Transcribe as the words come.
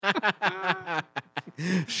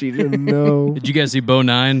She didn't know. Did you guys see Bo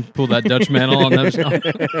 9 pull that Dutch mantle on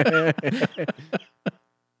that?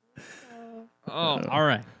 Oh, all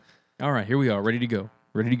right. All right, here we are. Ready to go.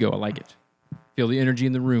 Ready to go. I like it. Feel the energy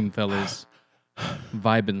in the room, fellas.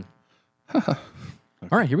 Vibing. All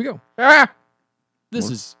right, here we go. This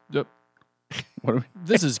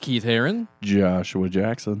is Keith Heron. Joshua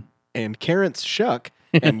Jackson. And Karen's Shuck,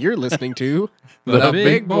 and you're listening to The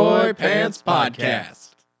Big Boy Pants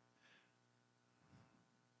Podcast.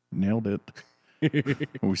 Nailed it.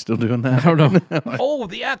 Are we still doing that? I don't know. Oh,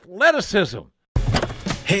 the athleticism.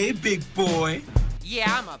 Hey, big boy.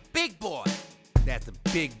 Yeah, I'm a big boy. That's a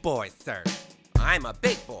big boy, sir. I'm a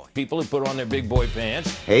big boy. People who put on their big boy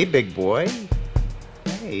pants. Hey, big boy.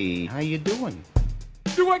 Hey, how you doing?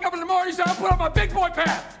 You wake up in the morning, you say, I put on my big boy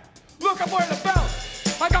pants. Look, I'm wearing a belt.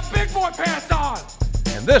 I got big boy pants on.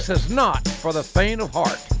 And this is not for the faint of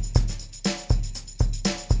heart.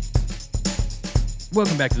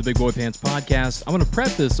 Welcome back to the Big Boy Pants Podcast. I'm going to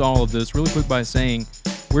preface all of this really quick by saying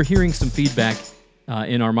we're hearing some feedback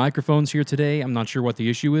in our microphones here today. I'm not sure what the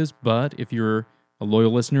issue is, but if you're a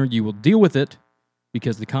loyal listener, you will deal with it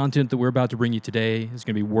because the content that we're about to bring you today is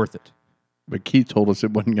going to be worth it. But Keith told us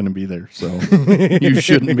it wasn't going to be there, so you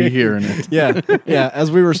shouldn't be hearing it. Yeah.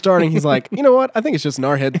 As we were starting, he's like, you know what? I think it's just in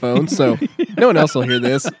our headphones, so no one else will hear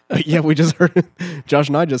this. But yeah, we just heard, Josh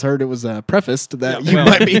and I just heard it was prefaced that you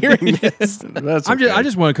might be hearing this. That's okay. I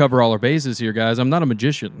just want to cover all our bases here, guys. I'm not a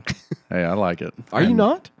magician. Hey, I like it. Are you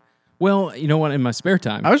not? Well, you know what? In my spare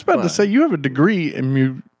time, I was about to say you have a degree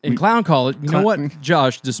in in clown college, you know what,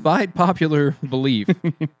 Josh? Despite popular belief,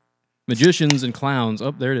 magicians and clowns. Oh,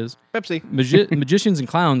 there it is. Pepsi. Magicians and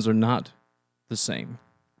clowns are not the same.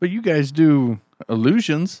 But you guys do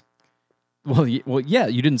illusions. Well, yeah.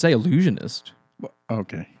 You didn't say illusionist.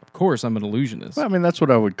 Okay. Of course, I'm an illusionist. Well, I mean, that's what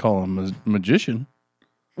I would call a magician.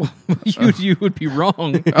 you would be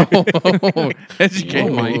wrong. Educate Oh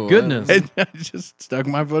my me. goodness! I just stuck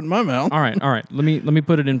my foot in my mouth. All right. Let me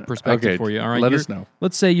put it in perspective Okay, for you. All right, let us know.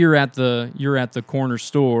 Let's say you're at the corner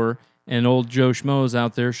store and old Joe Schmo's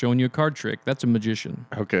out there showing you a card trick. That's a magician.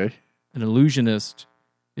 Okay. An illusionist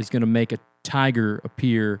is going to make a tiger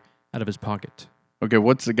appear out of his pocket. Okay,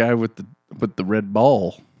 what's the guy with the red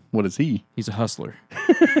ball? What is he? He's a hustler.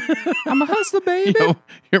 I'm a hustler, baby. You know,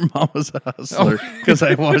 your mama's a hustler because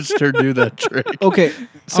I watched her do that trick. Okay,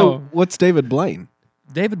 so Oh. what's David Blaine?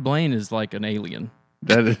 David Blaine is like an alien.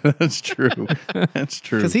 That's true. That's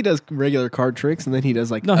true. Because he does regular card tricks, and then he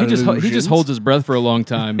does like No, he just illusions. holds his breath for a long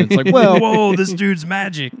time. It's like, Well- whoa, this dude's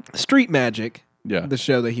magic. Street Magic. Yeah. The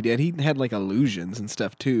show that he did, he had like illusions and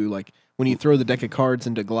stuff too. Like when you throw the deck of cards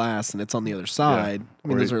into glass and it's on the other side. I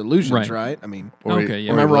mean, Or those he- are illusions, Right. right? I mean, Or he- Okay,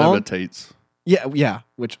 yeah. or Am I he wrong? levitates. yeah.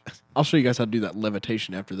 Which I'll show you guys how to do that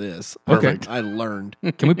levitation after this. Perfect. I learned.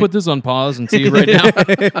 Can we put this on pause and see it right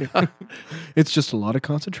now? It's just a lot of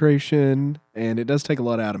concentration, and it does take a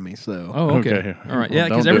lot out of me. So Oh, okay. Okay. All right. Well, Yeah,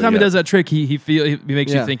 because don't every do it time he yet. does that trick, he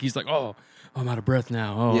makes Yeah. you think he's like, oh, I'm out of breath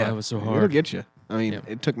now. Oh, that was so it'll hard. get you. I mean, Yeah.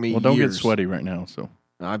 it took me. Well, don't years. get sweaty right now. So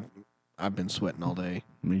I've been sweating all day.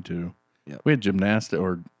 me too. Yeah. We had gymnastics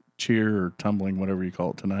or cheer or tumbling, whatever you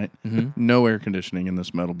call it tonight. Mhm. No air conditioning in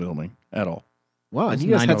this metal building at all. Wow, and It's you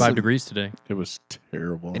guys had 95 some, degrees today. It was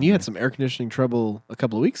terrible. and you had some air conditioning trouble a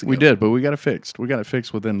couple of weeks ago. We did, but we got it fixed. We got it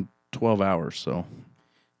fixed within 12 hours. So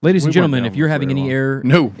Ladies We and weren't gentlemen, down if you're for having very any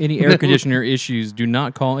long. air conditioner issues, do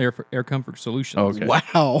not call Air Comfort Solutions. Okay.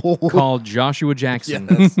 Wow. Call Joshua Jackson.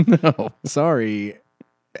 Yes. no. Sorry.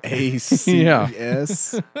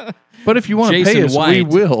 ACS. But if you want to Jason pay us, we White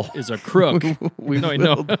will. is a crook. We No, will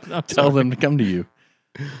no. tell them to come to you.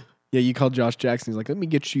 Yeah, you called Josh Jackson. He's like, let me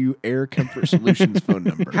get you Air Comfort Solutions phone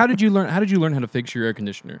number. How did you learn how to fix your air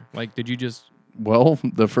conditioner? Like, did you just Well,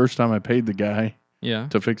 the first time I paid the guy yeah?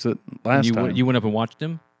 to fix it last you time. you went up and watched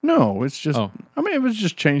him? No, it's just, Oh. I mean, it was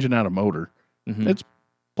just changing out a motor. Mhm. It's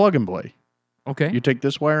plug and play. Okay. You take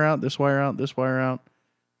this wire out, this wire out, this wire out,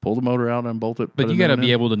 pull the motor out, unbolt it. But put you it got to in be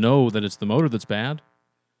there. able to know that it's the motor that's bad.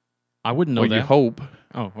 I wouldn't know Well, that. you hope.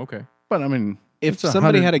 Oh, okay. But I mean, If it's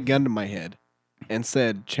somebody 100 had a gun to my head and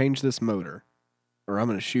said, change this motor or I'm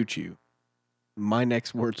going to shoot you, my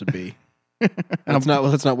next words would be, let's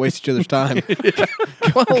not waste each other's time.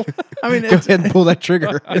 well, I mean, Go ahead and pull that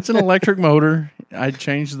trigger. it's an electric motor. I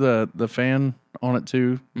changed the fan on it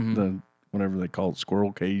too. Mhm. The whatever they call it,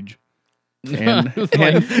 squirrel cage. And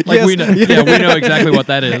we know, we know exactly what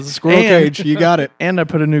that is. Squirrel cage, you got it. and I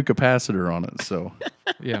put a new capacitor on it. So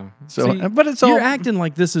Yeah. So, See, but it's you're all acting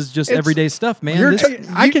like this is just It's- everyday stuff, man. you're This-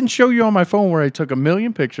 I can show you on my phone where I took 1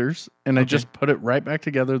 million pictures and I just put it right back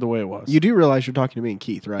together the way it was. You do realize you're talking to me and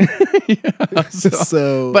Keith, right?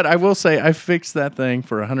 So, But I will say I fixed that thing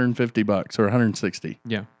for $150 or 160.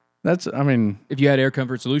 yeah. That's, I mean, If you had Air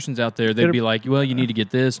Comfort Solutions out there, they'd It'd- be like, well, you need to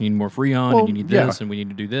get this, you need more Freon, Well, and you need yeah. this, and we need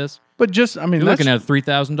to do this. but just, I mean, You're that's, looking at a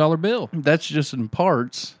 $3,000 bill. that's just in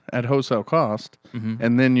parts at wholesale cost. Mm-hmm.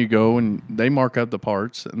 And then you go and they mark out the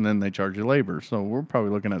parts and then they charge you labor. So we're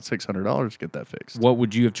probably looking at $600 to get that fixed. What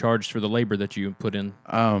would you have charged for the labor that you put in?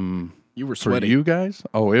 you were For sweating. you guys?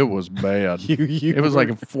 Oh, it was bad. You It was were-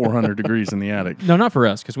 like 400 degrees in the attic. No, not for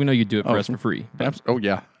us, because we know you do it for Oh. us for free. But Oh,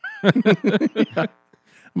 yeah. I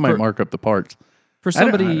might For- mark up the parts. for I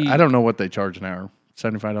don't- somebody, I don't know what they charge an hour.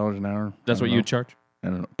 $75 an hour. that's I what don't you know. would charge. I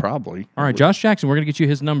don't know. Probably. All right, Josh Jackson, we're going to get you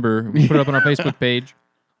his number. We'll put it up on our Facebook page.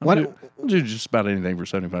 why, We'll do just about anything for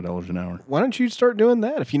 $75 an hour. why don't you start doing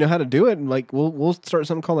that if you know how to do it? And like we'll start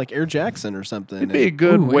something called like Air Jackson or something. It'd be a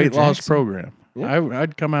good Ooh, weight Air loss Jackson. program.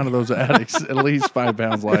 I'd come out of those attics at least 5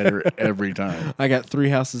 pounds lighter every time. I got 3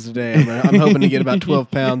 houses a day. I'm hoping to get about 12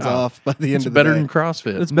 pounds off by the end It's of the better day. than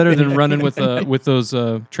CrossFit. It's better than running with those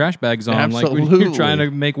trash bags on, like when you're Absolutely. trying to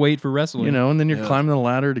make weight for wrestling. You know, and then you're Yeah. climbing the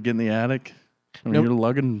ladder to get in the attic. I mean, Nope. you're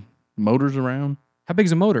lugging motors around. How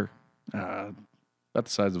big's a motor? About the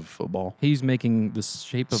size of a football. He's making the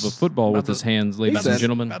shape of a football About with his the- hands, ladies and said-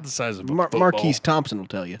 gentlemen. About the size of a Mar- football. Marquise Thompson will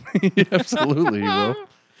tell you. Absolutely, you will.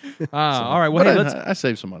 All right, well, But hey, let's I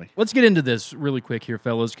save some money. let's get into this really quick here,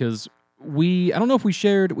 fellas, because I don't know if we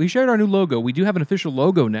shared our new logo. We do have an official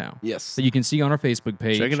logo now Yes. that you can see on our Facebook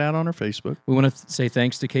page. Check it out on our Facebook. We want to say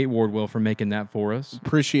thanks to Kate Wardwell for making that for us.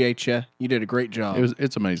 Appreciate you. You did a great job.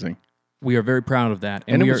 It's amazing. We are very proud of that,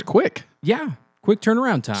 And we it was are, quick. yeah, quick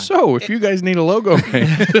turnaround time. So if you guys need a logo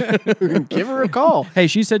made, Give her a call. Hey,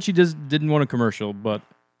 she said she just didn't want a commercial, but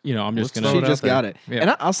I'm just Let's gonna. throw She it just out there. got it. Yeah.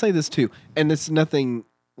 And I'll say this too, and it's nothing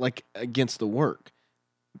like against the work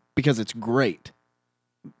because it's great,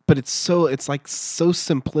 but it's like so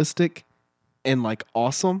simplistic and like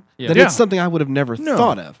awesome Yeah. that Yeah. it's something I would have never No.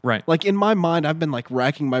 thought of. Right. Like in my mind, I've been like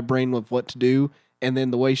racking my brain with what to do, and then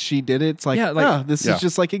the way she did it, it's like, Yeah, like- this Yeah. is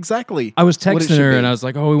just like exactly. I was what it texting should her be. and I was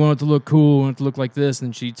like, "Oh, we want it to look cool. We want it to look like this."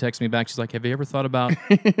 And she texted me back. She's like, "Have you ever thought about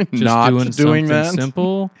just not doing doing something that.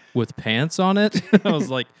 simple with pants on it?" I was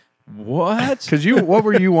like, "What?" Because what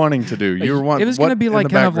were you wanting to do? You were wanting. It was going to be in like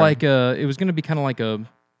the kind of background? like a. It was going to be kind of like a,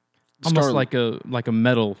 almost Star- like a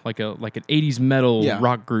metal, like an '80s metal Yeah.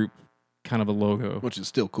 rock group kind of a logo, which is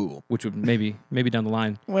still cool. which would maybe down the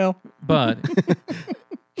line, Well, but.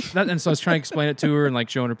 And so I was trying to explain it to her and like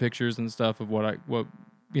showing her pictures and stuff of what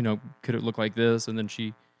could it look like this, and then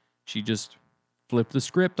she just flipped the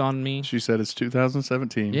script on me. she said it's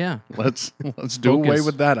 2017. Yeah, Let's do away Focus.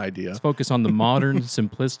 with that idea. let's focus on the modern,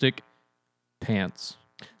 simplistic pants.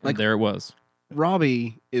 And Like- there it was.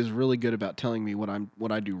 Robbie is really good about telling me what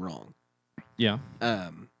I do wrong. Yeah,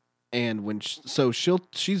 And when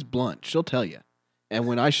she's blunt, she'll tell you. And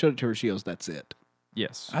when I showed it to her, she goes, "That's it."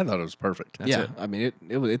 yes, I thought it was perfect. That's yeah, it. I mean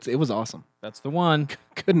it was awesome. that's the one.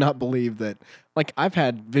 Could not believe that. Like I've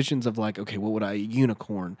had visions of like, okay, what would I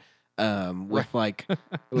unicorn, with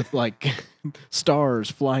like stars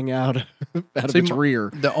flying out of See, its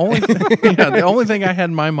rear. The only thing I had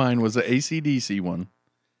in my mind was the AC/DC one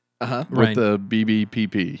Uh huh. with Right. the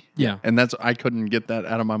BBPP. Yeah. And I couldn't get that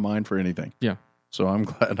out of my mind for anything. Yeah. So I'm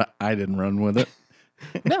glad I didn't run with it.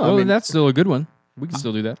 No, Oh, I mean that's still a good one. We can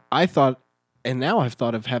still do that. I thought, and now I've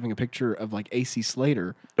thought of having a picture of like AC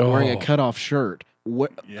Slater wearing a Oh. cutoff shirt.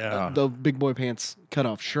 Yeah. The big boy pants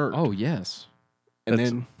cutoff shirt. Oh yes, and that's-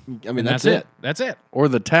 then I mean and that's it. That's it. Or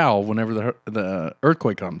the towel whenever the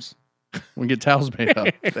earthquake comes. We get towels made up.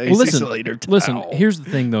 The Well, listen, AC-Slater towel. listen. Here's the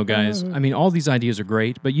thing, though, guys. I mean, all these ideas are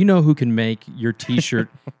great, but you know who can make your T-shirt,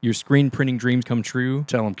 your screen printing dreams come true?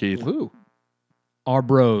 Tell him, Keith. Woo. Our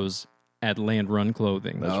bros at Land Run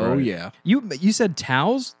Clothing. That's Oh right. yeah. You said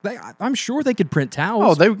towels? I'm sure they could print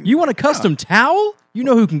towels. Oh, they- You want a custom towel? You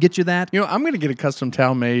know who can get you that? You know, I'm going to get a custom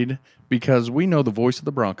towel made because we know the voice of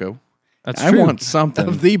the Bronco. That's I true. want something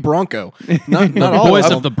Of the Bronco, not the all voice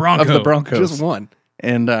of of the Bronco. of the Broncos. just one.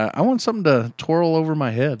 And I want something to twirl over my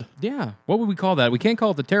head. Yeah. What would we call that? We can't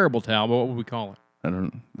call it the terrible towel, but what would we call it? I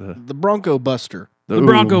don't. The Bronco Buster. The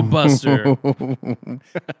Bronco Buster.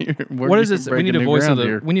 What What is it? We need a voice of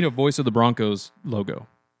the voice of the Broncos logo.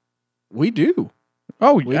 We do.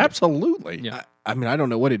 Oh, absolutely. Yeah. I mean, I don't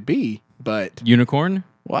know what it'd be, but Unicorn?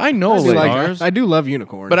 Well, I know, I do, lady, like, I do love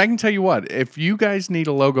unicorn. but I can tell you what: if you guys need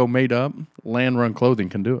a logo made up, Land Run Clothing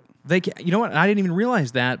can do it. You know what? I didn't even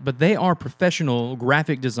realize that, but they are professional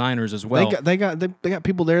graphic designers as well. They got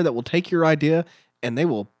people there that will take your idea and they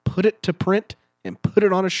will put it to print and put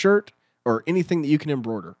it on a shirt or anything that you can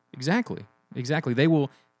embroider. Exactly. They will.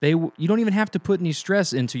 You don't even have to put any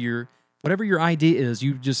stress into your whatever your idea is.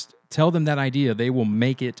 You just tell them that idea. They will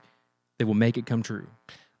make it. They will make it come true.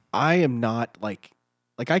 I am not like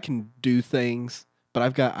I can do things,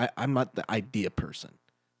 but I'm not the idea person.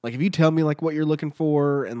 Like if you tell me like what you're looking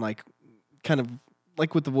for and like kind of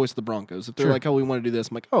like with the voice of the Broncos, if they're Sure. like, oh, we want to do this,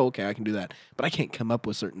 I'm like, oh, okay, I can do that. But I can't come up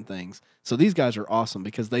with certain things. So these guys are awesome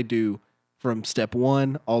because they do from step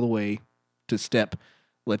 1 all the way to step,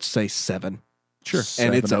 let's say 7. Sure.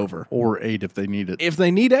 And it's 7 over. Or 8 if they need it. If they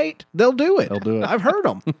need 8, they'll do it. They'll do it. I've heard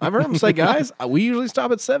them say, guys, we usually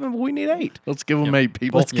stop at 7, but we need 8. Let's give them 8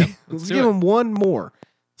 people. Yep. Let's do give it. them one more.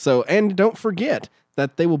 So, and don't forget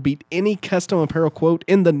that they will beat any custom apparel quote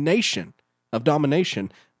in the nation of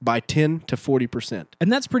domination by 10 to 40%.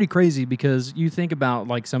 And that's pretty crazy because you think about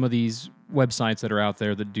like some of these websites that are out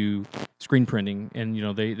there that do screen printing, and you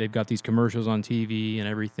know they've got these commercials on TV and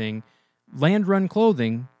everything. Land Run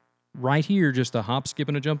Clothing, right here, just a hop, skip,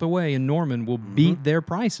 and a jump away in Norman, will beat their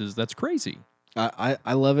prices. That's crazy.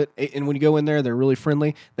 I love it. And when you go in there, they're really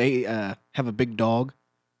friendly. They have a big dog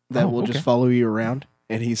that will okay. just follow you around,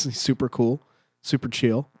 and he's super cool, super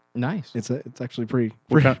chill. Nice. It's actually pretty.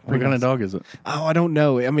 What kind nice. of dog is it? Oh, I don't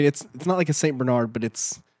know. I mean, it's not like a Saint Bernard, but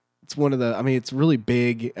it's one of the. I mean, it's really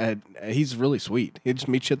big. He's really sweet. He just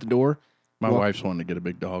meets you at the door. My Well- wife's wanting to get a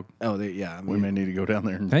big dog. Oh, yeah. I We mean, may need to go down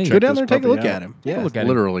there and Hey. check go down this there and take a puppy look out. at him. Take a Yeah, look at him.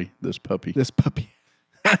 Literally, this puppy. this puppy.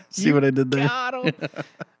 See what I did there? Got him.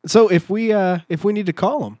 So if we need to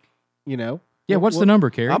call him, you know. Yeah, what's the number,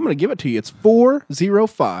 Carrie? I'm going to give it to you. It's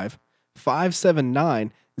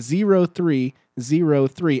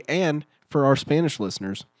 405-579-0303. And for our Spanish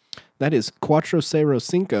listeners, that is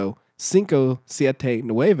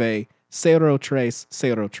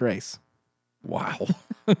 405-579-5793-0303. Wow.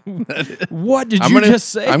 What did I'm you gonna, just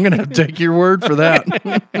say? I'm going to take your word for that.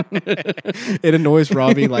 It annoys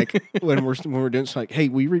Robbie like when we're doing it's like, hey,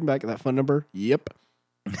 will you read back that phone number? Yep.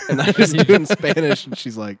 And I just do it in Spanish, and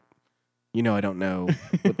she's like, you know, I don't know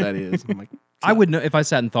what that is. I'm like, I would know if I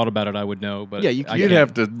sat and thought about it. I would know, but Yeah, you- I You'd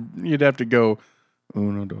can't. have to go.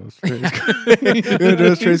 Uno, dos, tres.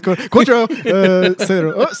 Cuatro,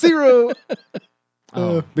 cero. Oh, zero.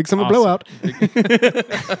 Oh, Big summer awesome. blowout.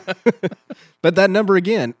 But that number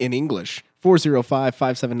again in English,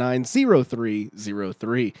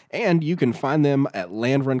 405-579-0303. And you can find them at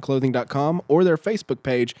landrunclothing.com or their Facebook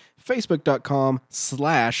page, facebook.com/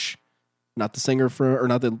 not the singer or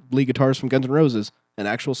not the lead guitarist from Guns N' Roses, an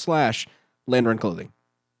actual / Land Run Clothing.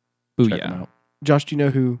 Check Booyah. them Josh, do you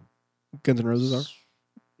know who Guns N' Roses are?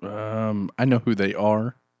 out. I know who they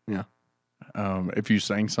are. Yeah. If you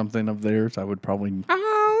sang something of theirs, I would probably.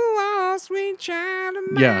 Oh, sweet child of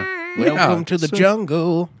Yeah. Welcome to the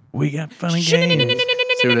jungle. We got funny games.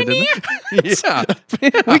 See what I did there? Yeah. We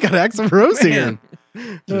got Axl Rose here.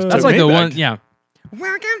 Man. That's like the back. one. Yeah.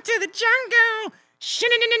 Welcome to the jungle.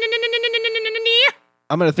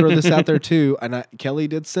 I'm going to throw this out there too. And Kelly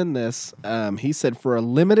did send this. He said for a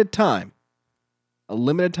limited time,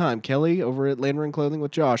 Kelly over at Land Run Clothing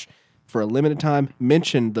with Josh, for a limited time,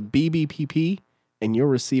 mention the BBPP and you'll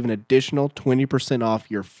receive an additional 20%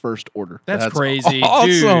 off your first order. That's crazy,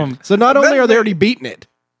 Awesome. dude. So not only are they That- already beating it,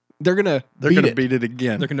 they're going to beat it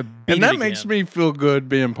again. They're gonna beat and it that makes again. me feel good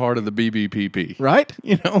being part of the BBPP. Right?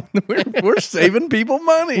 You know, we're saving people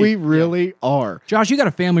money. We really are. Josh, you got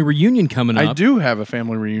a family reunion coming up. I do have a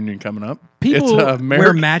family reunion coming up. People it's wear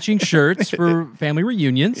American. matching shirts for family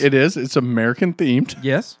reunions. It is. It's American themed.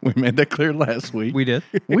 Yes, We made that clear last week. we did.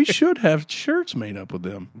 We should have shirts made up with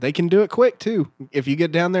them. They can do it quick too. If you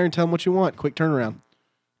get down there and tell them what you want, quick turnaround.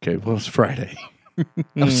 Okay, well, it's Friday.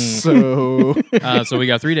 So So we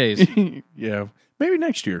got 3 days. Yeah, maybe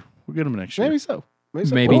next year. We'll get them next year. maybe so.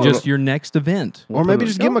 Maybe Or- just your next event. Or maybe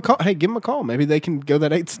just give them a call. Hey, give them a call. Maybe they can go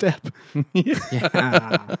that 8th step.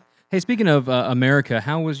 Yeah. Hey, speaking of America,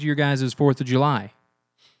 how was your guys' 4th of July?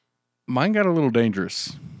 Mine got a little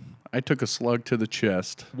dangerous. I took a slug to the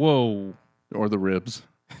chest Whoa. or the ribs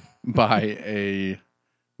by a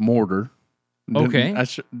mortar. Okay. I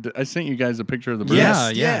sent you guys a picture of the Yeah,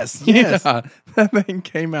 ribs. yes. Yeah, that thing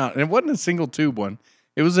came out, and it wasn't a single tube one.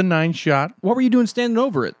 It was a 9-shot. What were you doing standing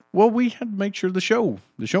over it? Well, we had to make sure the show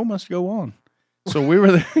must go on. So we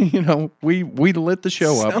were there, you know, we lit the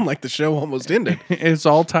show up. Sound like the show almost ended. It's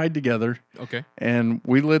all tied together, Okay. and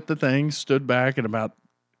we lit the thing, stood back, and about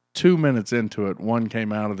 2 minutes into it, one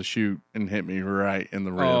came out of the chute and hit me right in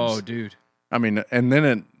the ribs. Oh, dude. I mean, and then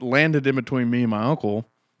it landed in between me and my uncle,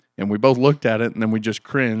 And we both looked at it, and then we just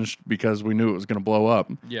cringed because we knew it was going to blow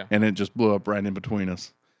up. Yeah. And it just blew up right in between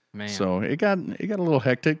us. Man. So it got a little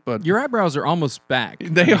hectic, but Your eyebrows are almost back.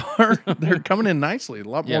 they are. They're coming in nicely. A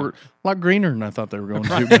lot Yeah. more, a lot greener than I thought they were going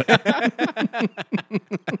to.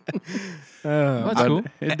 That's But cool.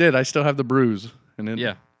 it did. I still have the bruise, and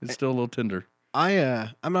it's still a little tender.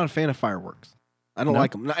 I'm not a fan of fireworks. I don't No?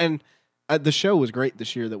 like them. And the show was great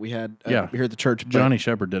this year that we had Yeah. here at the church. but Johnny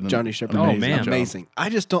Shepard did. Johnny Shepard. Oh, amazing man. job. amazing. I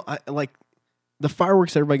just don't like the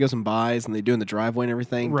fireworks everybody goes and buys and they do in the driveway and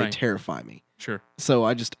everything. They Right. terrify me. Sure. So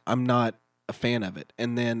I'm not a fan of it.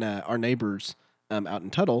 And then our neighbors out in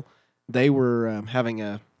Tuttle, they were having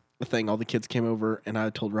a thing. All the kids came over, and I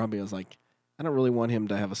told Robbie, I was like, I don't really want him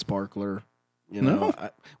to have a sparkler. You know,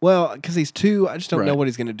 No? because he's 2. I just don't know Right. what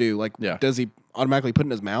he's going to do. Like, Yeah. does he automatically put it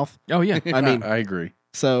in his mouth? Oh, yeah. I mean, I agree.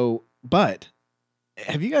 so, but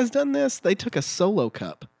have you guys done this? They took a Solo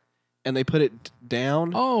cup and they put it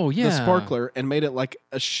down Oh, yeah. the sparkler and made it like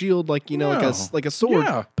a shield, like No. like a sword.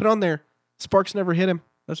 Yeah. Put it on there. Sparks never hit him.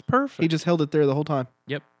 That's perfect. He just held it there the whole time.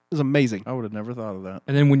 Yep. It was amazing. I would have never thought of that.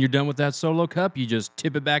 And then when you're done with that Solo cup, you just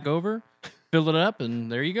tip it back over, fill it up,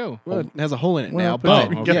 and there you go. Well, it has a hole in it Well, now, put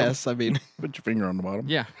but it- okay. yes, I mean, Put your finger on the bottom.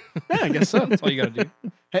 Yeah. yeah, I guess so. That's all you got to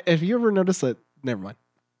do. Have you ever noticed that? Never mind.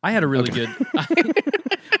 I had a really good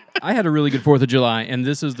I had a really good 4th of July, and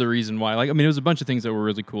this is the reason why. Like, I mean, it was a bunch of things that were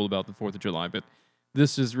really cool about the 4th of July, but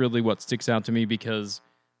this is really what sticks out to me because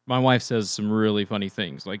my wife says some really funny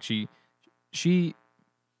things. Like she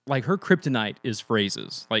like her kryptonite is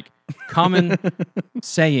phrases. Like common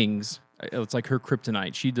sayings. It's like her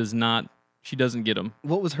kryptonite. She doesn't get them.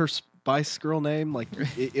 What was her Spice Girl name? Like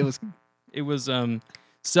it was It was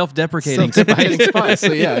self-deprecating self-deprecating spice. Spice.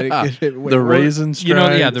 So yeah, The raisin stripe. You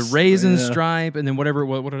know, yeah, the raisin stripe, and then whatever.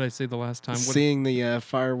 What did I say the last time? What, Seeing the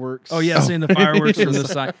fireworks. oh yeah, seeing the fireworks from the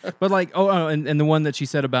side. But like, and the one that she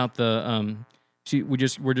said about the we're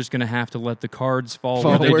just gonna have to let the cards fall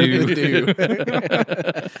where they do.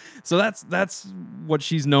 So that's what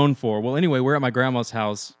she's known for. Well, anyway, we're at my grandma's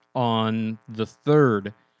house on the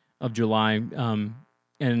 3rd of July,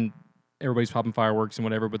 and everybody's popping fireworks and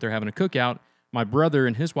whatever, but they're having a cookout. My brother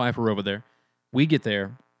and his wife are over there. We get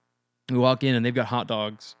there, we walk in, and they've got hot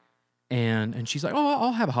dogs, and she's like, "Oh,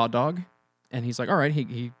 I'll have a hot dog," and he's like, "All right."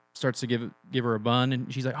 He starts to give her a bun,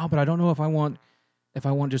 and she's like, "Oh, but I don't know if I want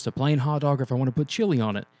just a plain hot dog or if I want to put chili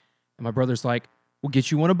on it." And my brother's like, "We'll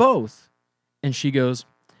get you one of both," and she goes,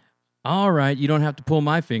 "All right, you don't have to pull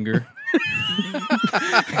my finger."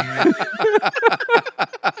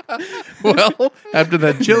 Well, after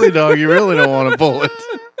that chili dog, you really don't want to pull it.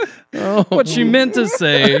 What she meant to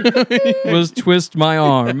say was twist my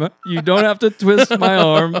arm. You don't have to twist my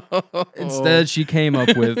arm. Instead, she came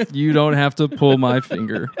up with, you don't have to pull my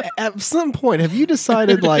finger. At some point, have you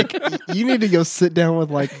decided like you need to go sit down with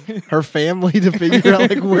like her family to figure out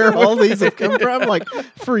like where all these have come from? Like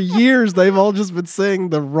for years, they've all just been saying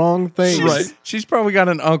the wrong things. She's probably got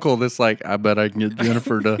an uncle that's like, I bet I can get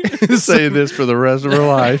Jennifer to say this for the rest of her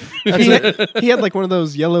life. He had like one of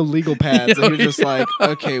those yellow legal pads, and he was just like,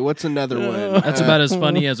 "Okay, what's another one?" That's about as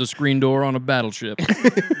funny as a screen door on a battleship.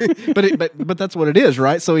 But that's what it is,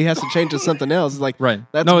 right? So he has to change to something else. It's like Right.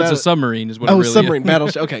 That's No, it's about a submarine is what Oh, it really submarine is.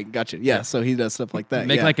 battleship. Okay, gotcha. Yeah, so he does stuff like that.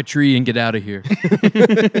 Make yeah. like a tree and get out of here.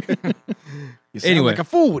 You sound anyway. like a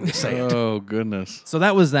fool when you say it. Oh, goodness. So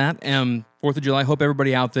that was that. 4th of July. Hope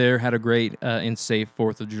everybody out there had a great and safe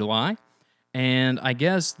 4th of July. And I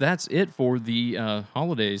guess that's it for the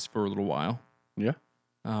holidays for a little while. Yeah.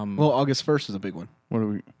 Well, August 1st is a big one.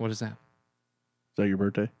 What is that? Is that your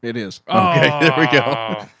birthday? It is. Okay, there we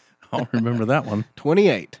go. I'll remember that one.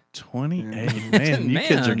 28. 28. Man, you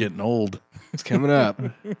kids are Man. getting old. It's coming up.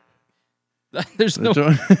 There's no.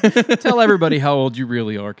 Tell everybody how old you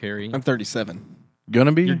really are, Carrie. I'm 37.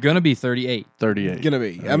 Gonna be You're gonna be 38. 38. Gonna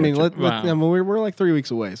be. I mean, Wow. I mean, we're like 3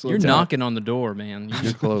 weeks away. So You're let's- knocking on the door, man.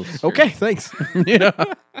 You're close. Okay, thanks. Yeah.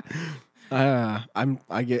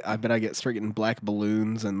 I bet I get straight getting black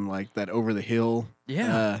balloons and like that over the hill.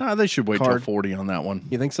 Yeah. They should wait till Card. 40 on that one.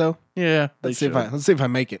 You think so? Yeah. Let's see if I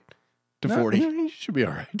make it to 40. You should be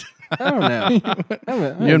all right. I don't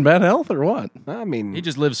know. You in bad health or what? I mean, He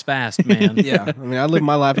just lives fast, man. yeah. I mean, I live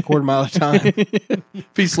my life a quarter mile at a time. If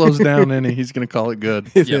he slows down any, he's going to call it good.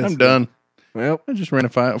 Yes. I'm done. Well, I just ran a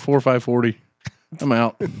 4.540. I'm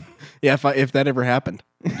out. yeah. If that ever happened,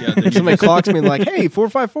 Yeah, then you somebody clocks me and like, hey,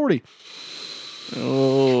 4.540.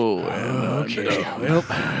 Oh, Okay. Well,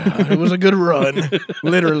 it was a good run,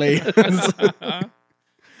 literally.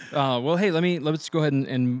 well, hey, let's go ahead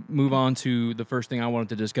and move on to the first thing I wanted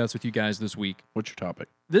to discuss with you guys this week. What's your topic?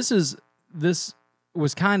 This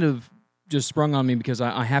was kind of just sprung on me because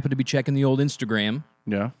I happened to be checking the old Instagram,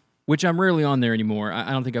 Yeah. which I'm rarely on there anymore.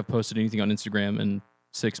 I don't think I've posted anything on Instagram in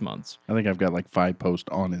 6 months. I think I've got like 5 posts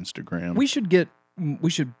on Instagram. We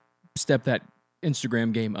should step that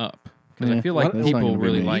Instagram game up because I Yeah, feel like that's not people gonna be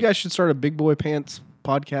really me. like. You guys should start a Big Boy Pants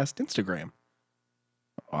podcast Instagram.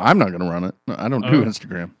 I'm not going to run it. I don't do Oh.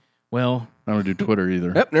 Instagram. Well, I don't do Twitter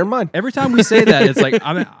either. Yep, never mind. every time we say that, it's like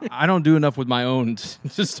I don't do enough with my own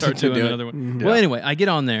to start To doing do it. another one. Mhm. Well, anyway, I get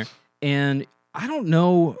on there and I don't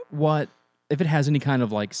know if it has any kind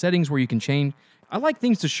of like settings where you can change. I like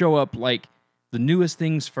things to show up like the newest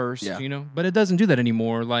things first, Yeah. you know, but it doesn't do that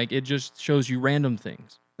anymore. Like it just shows you random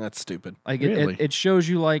things. That's stupid. Like Really? it shows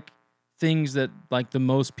you like things that like the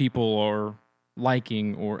most people are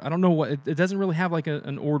liking, or I don't know what. It doesn't really have like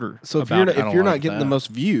an order. So if about you're it. I don't if you're not like getting that. the most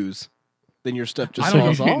views, then your stuff just I don't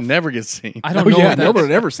falls know. You off. never get seen. I don't Oh know. yeah, what that's- nobody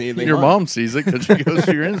would ever see anything. Your on. mom sees it because she goes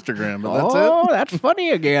to your Instagram, but that's Oh, it. that's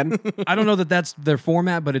funny again. I don't know that that's their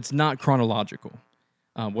format, but it's not chronological.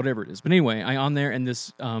 Whatever it is. But anyway, I on there and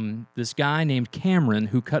this guy named Cameron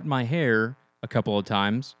who cut my hair a couple of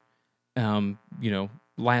times,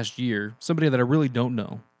 last year. Somebody that I really don't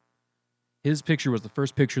know. His picture was the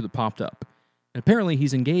first picture that popped up. And apparently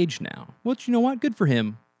he's engaged now. Which, you know what? Good for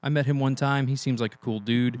him. I met him one time. He seems like a cool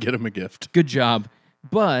dude. Get him a gift. Good job.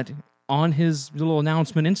 But on his little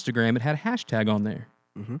announcement Instagram, it had a hashtag on there.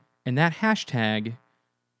 Mhm. And that hashtag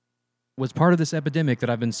was part of this epidemic that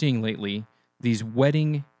I've been seeing lately, these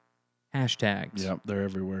wedding hashtags Yep, they're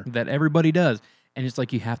everywhere. that everybody does. And it's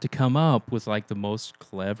like you have to come up with like the most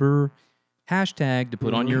clever hashtag to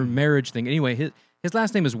put on your marriage thing. Anyway, his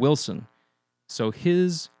last name is Wilson. So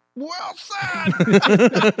his Wilson!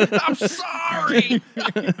 I'm sorry!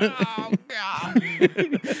 Oh, God.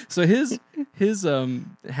 so his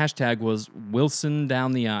hashtag was Wilson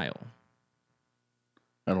down the aisle.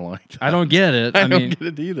 I don't like that. I don't get it. I I don't mean, get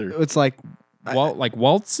it either. It's like like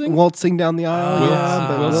waltzing? waltzing down the aisle. Wilson-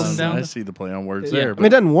 but Wilson down I the- see the play on words Yeah. there. I But mean, it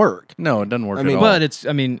doesn't work. no, it doesn't work I mean, at all. But it's,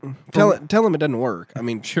 I mean, Tell him it doesn't work. I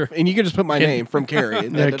mean, Sure. And you can just put my name from Carrie.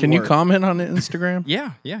 and that yeah, doesn't can you work. comment on it Instagram?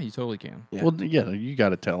 yeah, you totally can. Yeah. Well, yeah, you got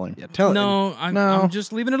to tell him. Yeah, tell him. No, No. I'm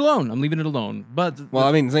just leaving it alone. I'm leaving it alone. But Well,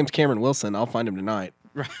 I mean, his name's Cameron Wilson. I'll find him tonight.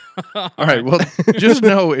 All right. Well, just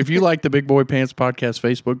know if you like the Big Boy Pants Podcast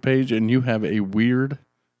Facebook page and you have a weird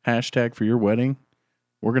hashtag for your wedding,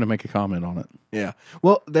 we're going to make a comment on it. Yeah.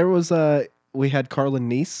 Well, there was we had Carlin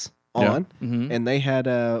Niece on, Mhm. and they had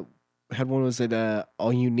one. Was it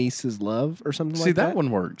All You Niece Is Love or something See, like that? that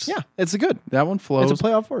one works. Yeah, it's a good. That one flows. It's a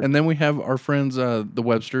playoff word. And then we have our friends, the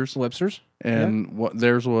Websters, Webster's. and what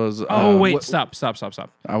theirs was. oh, wait, what- stop.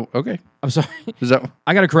 Okay. I'm sorry. Is that?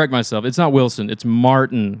 I got to correct myself. It's not Wilson. It's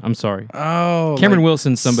Martin. I'm sorry. Oh, Cameron like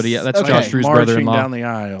Wilson's somebody. That's Okay. Josh Drew's marching brother-in-law. down the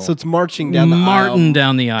aisle. So it's marching down the Martin aisle.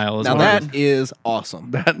 down the aisle. Is Now what it that is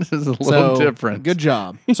awesome. that is a little So different. good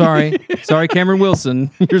job. is. Sorry, Cameron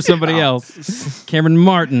Wilson. You're somebody else. Cameron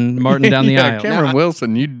Martin down the yeah, aisle. Cameron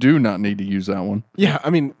Wilson, you do not need to use that one. Yeah, I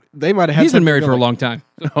mean they might have. Had He's been something married for a going, long time.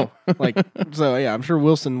 Like so, yeah. I'm sure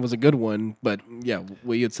Wilson was a good one, but yeah,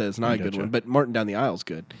 what you had said is not a good Gotcha. one. But Martin down the aisle is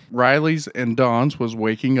good. Riley's and Don's was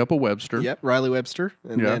waking up a Webster. Yep, Riley Webster,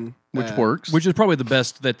 and Yeah, then which works. Which is probably the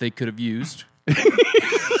best that they could have used.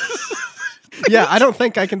 Yeah, I don't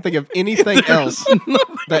think I can think of anything else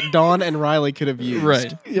that Dawn and Riley could have used.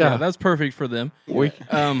 Right. Yeah, that's perfect for them. We-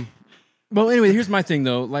 Well, anyway, here's my thing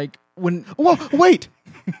though. Like when Well, wait.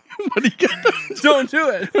 what do you got? don't do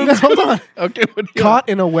it. No, hold on. Okay, what do you Caught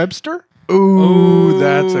in a Webster? Ooh,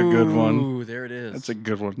 that's a good one. Ooh, there it is. That's a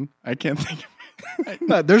good one. I can't think of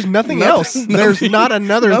No, there's nothing Nothing- else. There's not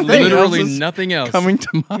another nothing thing. else literally is nothing else. coming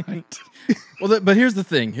to mind. Well, but here's the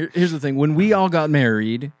thing. Here's the thing. When we all got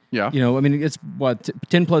married, Yeah. you know, I mean, it's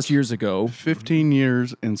 10 plus years ago. 15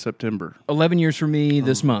 years in September. 11 years for me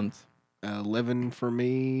this month. 11 for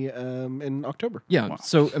me in October. Yeah.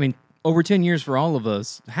 So I mean, over 10 years for all of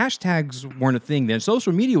us. Hashtags weren't a thing then.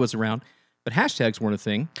 Social media was around, but hashtags weren't a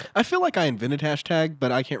thing. I feel like I invented hashtag,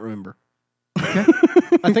 but I can't remember.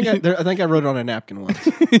 I think I wrote it on a napkin once.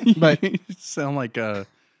 But You sound like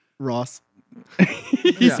Ross,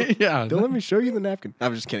 yeah. don't let me show you the napkin. I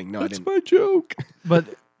was just kidding. No, I That's didn't. my joke. But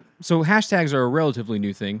so hashtags are a relatively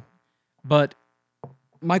new thing. But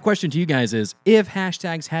my question to you guys is, if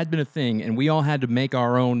hashtags had been a thing and we all had to make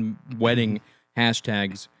our own wedding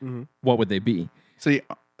hashtags, what would they be? See,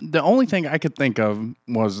 the only thing I could think of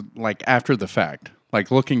was like after the fact,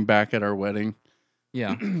 like looking back at our wedding.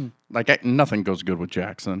 Yeah. Like nothing goes good with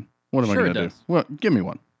Jackson. What am Sure I it going to do? does. Well, give me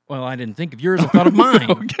one. Well, I didn't think of yours. I thought of mine.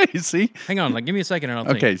 Okay, see. Hang on, like give me a second and I'll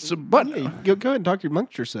think. Okay, so but Hey, go ahead and talk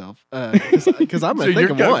amongst yourself, because I'm so gonna think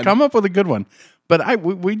of one. come up with a good one. But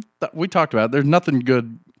we talked about it. There's nothing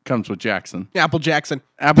good comes with Jackson. Apple Jackson.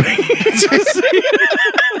 Apple.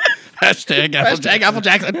 Hashtag Apple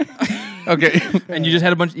Jackson. Okay. And you just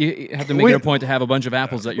had a bunch. You have to make it a point to have a bunch of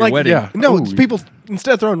apples at your wedding. yeah. No, Ooh. it's people,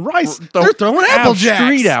 instead of throwing rice, they're throwing Apple Jacks.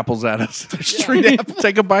 Street apples at us. Street apples.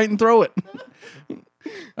 Take a bite and throw it.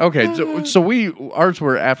 Okay, so ours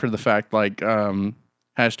were after the fact, like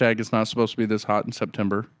hashtag it's not supposed to be this hot in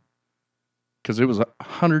September because it was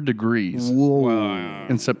 100 degrees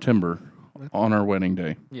in September on our wedding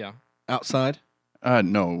day. Yeah. Outside?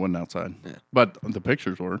 No, it wasn't outside, but the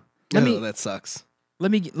pictures were. That sucks. Let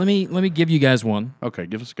me give you guys one Okay,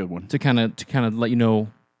 give us a good one. to kind of let you know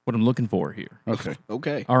what I'm looking for here. Okay,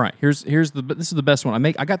 Okay. All right, this is the best one.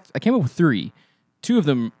 I came up with 3. 2 of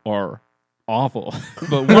them are awful,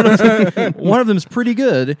 but one of them is pretty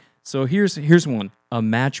good. So here's one: a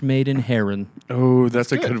match made in heron. oh,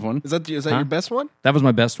 that's a good one. Is that your best one? That was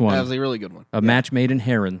my best one. That was a really good one. A match made in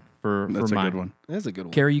heron for That's a mine. good one. That's a good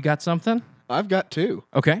one. Carrie, you got something? I've got 2.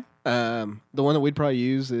 Okay. The one that we'd probably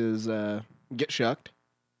use is get shucked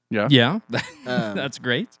Yeah. Yeah, Um, that's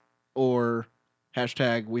great. or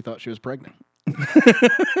hashtag we thought she was pregnant.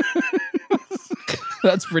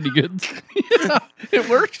 That's pretty good. It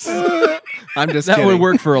works. I'm just That kidding. would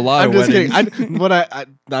work for a lot I'm of just weddings. kidding.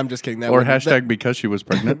 I'm just kidding. That Or would- hashtag because she was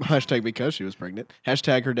pregnant. hashtag because she was pregnant.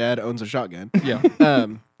 Hashtag her dad owns a shotgun. Yeah.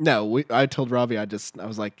 No, I told Robbie, I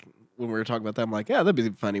was like, when we were talking about that, I'm like, yeah, that'd be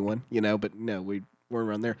a funny one, but no, we weren't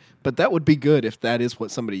around there. But that would be good if that is what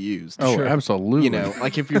somebody used. Oh, absolutely.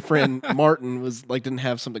 Like if your friend Martin was like, didn't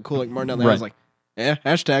have something cool like Martin down there, I Right. was like, yeah,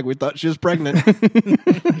 hashtag we thought she was pregnant.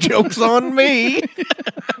 Joke's on me.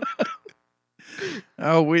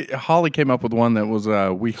 Oh, Holly came up with one that was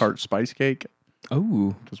We Heart Spice Cake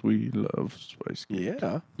Oh, because we love spice cake.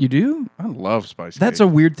 Yeah. you do? I love spice That's cake. a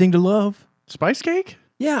weird thing to love. Spice cake?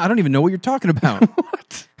 Yeah, I don't even know what you're talking about.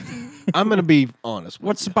 What? I'm going to be honest with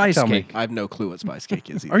What's you. spice Tell me. cake? I have no clue what spice cake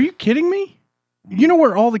is either. Are you kidding me? You know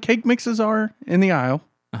where all the cake mixes are in the aisle,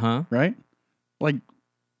 Uh huh. right? Like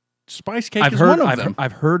spice cake I've is heard. one of them.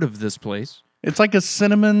 I've heard of this place. It's like a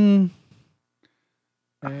cinnamon.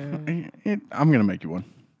 I'm gonna make you one.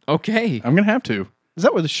 Okay. I'm gonna have to. Is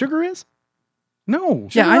that where the sugar is? No.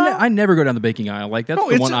 Yeah, sugar aisle? I never go down the baking aisle. Like that's No,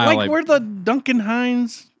 the it's one aisle. like I, where the Duncan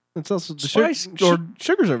Hines It's also the Spice or or-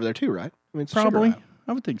 sugar's over there too, right? I mean, it's a sugar probably. aisle.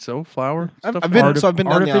 I would think so. Flour. I've stuff been like so I've been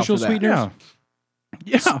down the aisle artificial for that. sweeteners?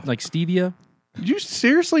 Yeah. Yeah. like stevia. You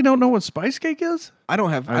seriously don't know what spice cake is? I don't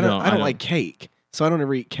have. I I don't- don't. I I don't don't. like cake, so I don't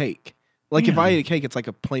ever eat cake. Like if I eat a cake, it's like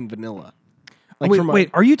a plain vanilla. Like wait, for my- wait,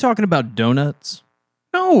 are you talking about donuts?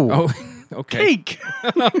 No. Oh, okay. Cake.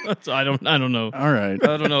 So I don't know. All right.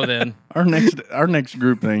 I don't know then. Our next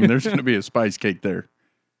group thing, there's going to be a spice cake there.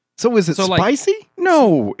 So is it So, like- spicy?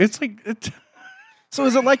 No, it's like So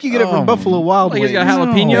is it like you get it Oh, from Buffalo Wild Like Wings? it's got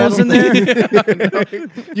jalapenos in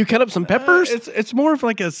there. You cut up some peppers. it's more of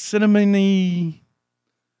like a cinnamony.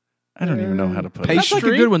 I don't even know how to put it. That's like a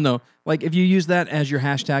Pastry? good one though. Like if you use that as your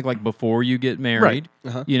hashtag, like before you get married,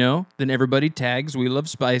 Uh-huh. then everybody tags "We love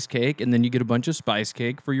spice cake," and then you get a bunch of spice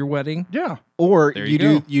cake for your wedding. Yeah. Or There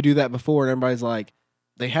you you go. do that before, and everybody's like,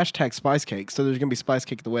 they hashtag spice cake. So there's gonna be spice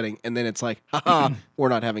cake at the wedding, and then it's like, haha, we're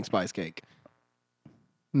not having spice cake.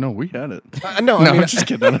 No, we had it. No, No, I mean, I'm just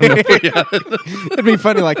kidding. I don't know if we had it. it'd be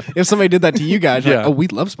funny, like if somebody did that to you guys. Yeah. Like, oh, we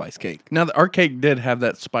love spice cake. Now, our cake did have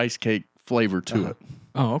that spice cake flavor to it.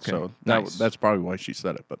 Oh, okay. So nice. that's probably why she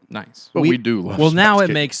said it. But nice. we do love Well, now spice it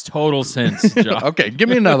cake. makes total sense, Josh. Okay, give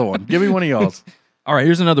me another one. Give me one of y'all's. All right,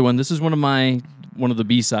 here's another one. This is one of the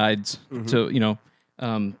B sides to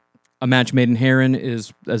a match made in heron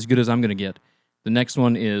is as good as I'm gonna get. The next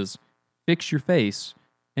one is fix your face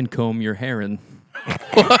and comb your heron.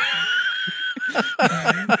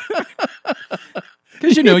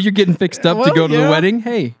 Because you're getting fixed up to Well, go to yeah. the wedding.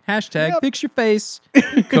 Hey, hashtag fix your face,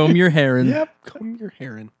 comb your heron. Yep, comb your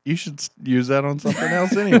heron. You should use that on something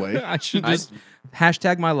else anyway. I should just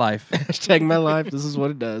hashtag my life. Hashtag my life. This is what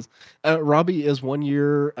it does. Robbie is 1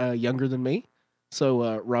 year younger than me,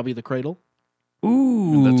 so Robbie the Cradle.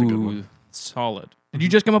 Ooh, That's a good one. Solid. Did you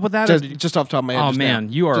just come up with that? or Just, did you- just off the top of my head. oh just man,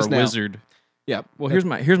 now. you are Just a now. wizard. Yeah. Well, here's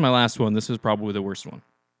my last one. This is probably the worst one.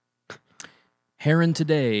 Heron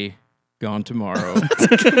today, gone tomorrow.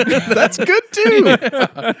 That's good too.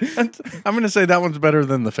 I'm going to say that one's better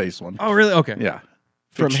than the face one. Oh, really? Okay. Yeah.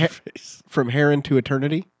 From Fix your he- face. From heron to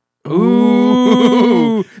eternity.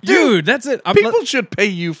 Ooh, dude, that's it. People should pay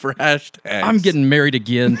you for hashtags. I'm getting married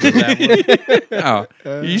again for that one.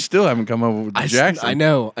 Oh, you still haven't come up with the Jackson. I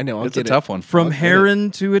know. I'll It's a get tough one. From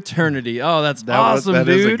heron to eternity. Oh, that's awesome, that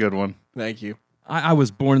dude. is a good one. Thank you. I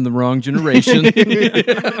was born in the wrong generation.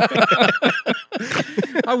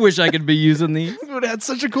 I wish I could be using these. It would have had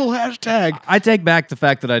such a cool hashtag. I take back the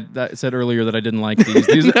fact that I said earlier that I didn't like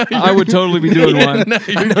these. I would totally be doing one.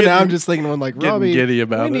 I know, now I'm just thinking one like, getting Robbie, giddy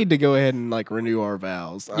about we it. need to go ahead and like renew our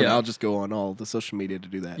vows. And Yeah. I'll just go on all the social media to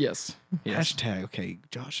do that. Yes. Hashtag, okay,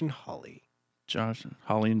 Josh and Holly.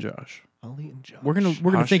 Holly and Josh. Holly and Josh. We're gonna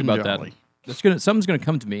Josh think and about Jolly. that. Something's gonna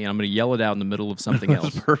come to me, and I'm gonna yell it out in the middle of something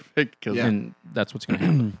else, That's perfect. 'Cause Yeah. and that's what's gonna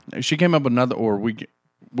happen. she came up with another, or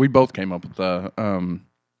we both came up with the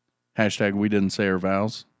hashtag. We didn't say our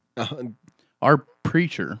vows. Our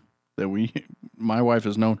preacher that my wife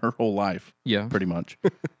has known her whole life, Yeah. pretty much,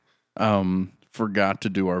 forgot to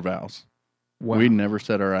do our vows. Wow. We never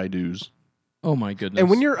said our I do's. Oh my goodness. And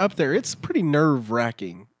when you're up there, it's pretty nerve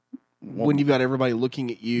wracking when you've got everybody looking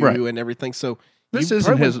at you Right. and everything. So This you isn't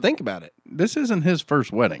probably his- wouldn't think about it. This isn't his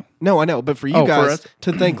first wedding. No, I know, but for you Oh, for guys us?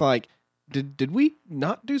 to think like, did we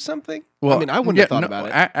not do something? I mean, I wouldn't yeah, have thought no, about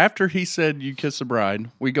it. After he said, "You kiss the bride,"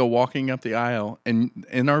 we go walking up the aisle, and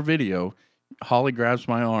in our video, Holly grabs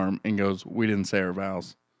my arm and goes, "We didn't say our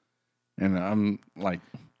vows," and I'm like,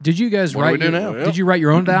 did you guys What do write? we do your- now? Did you write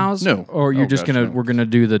your own vows? No. Or you're Oh, just gosh, gonna no. we're gonna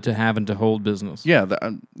do the to have and to hold business. "Yeah,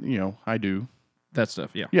 I do." That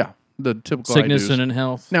stuff. Yeah. Yeah, the typical Sickness I do's. and in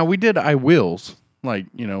health. Now we did I wills, like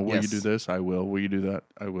will Yes. you do this? I will. Will you do that?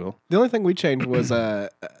 I will. The only thing we changed was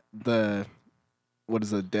what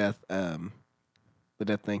is the death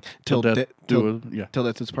thing till death de- do till, yeah. till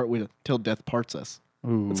death is till death parts us.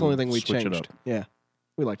 Ooh, That's the only thing we switch changed. It up. Yeah,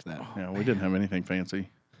 we liked that. Yeah, we didn't have anything fancy.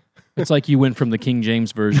 It's like you went from the King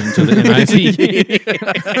James version to the NIV.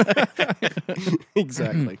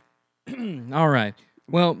 Exactly. All right.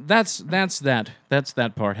 Well, that's that. That's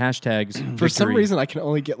that part. Hashtags. For some victory. reason, I can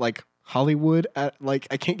only get like Hollywood. I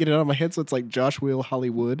can't get it out of my head, so it's like Josh Will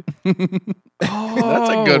Hollywood. That's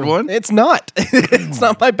a good one. It's not. It's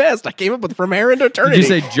not my best. I came up with From Heron to Did Eternity. you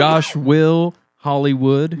say Josh Will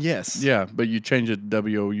Hollywood? yes? Yeah, but you change it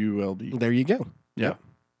WOULD. There you go. Yeah,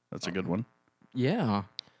 that's a good one. Yeah.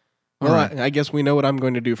 Well, All right. I guess we know what I'm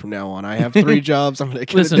going to do from now on. I have 3 jobs. I'm going to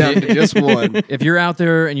get Listen, it down to just one. If you're out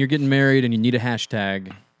there and you're getting married and you need a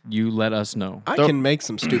hashtag, you let us know. I can make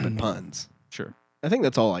some stupid puns. Sure. I think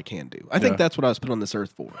that's all I can do. I think Yeah. that's what I was put on this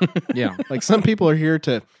earth for. Yeah. Like some people are here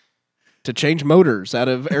to change motors out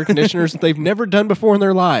of air conditioners that they've never done before in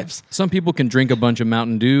their lives. Some people can drink a bunch of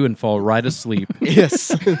Mountain Dew and fall right asleep. Yes.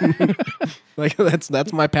 Like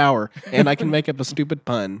that's my power, and I can make up a stupid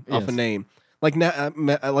pun off a Yes. name. Like now,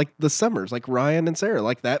 like the summers, like Ryan and Sarah,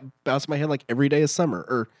 like that bounced my head. Like every day is summer,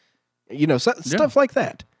 or stuff like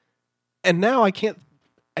that. And now I can't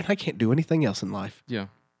do anything else in life. Yeah.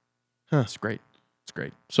 Huh. It's great. It's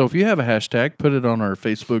great. So if you have a hashtag, put it on our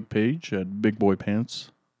Facebook page at Big Boy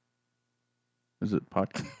Pants. Is it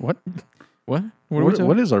podcast? What? What? What are we talking?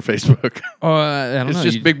 What is our Facebook? I don't It's know.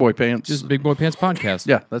 just You- Big Boy Pants. Just Big Boy Pants Podcast.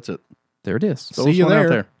 Yeah, that's it. There it is. Throw See us you one out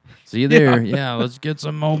there. See you there. Yeah, let's get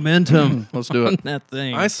some momentum. Let's do on it. that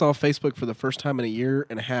thing. I saw Facebook for the first time in a year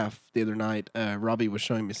and a half the other night. Robbie was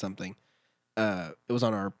showing me something. It was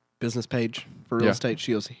on our business page for real Yeah. estate.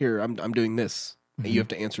 She goes, "Here, I'm doing this. You have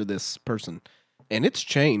to answer this person," and it's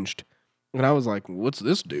changed. And I was like, "What's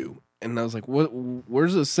this do?" And I was like, "What?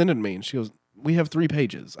 Where's this sending me?" And she goes, "We have 3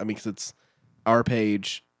 pages. I mean, 'cause it's our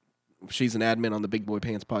page. She's an admin on the Big Boy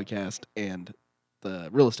Pants podcast and the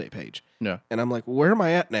real estate page." Yeah. And I'm like, well, "Where am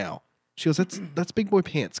I at now?" She goes, that's Big Boy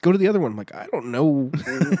Pants. Go to the other one." I'm like, "I don't know.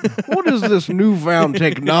 What is this newfound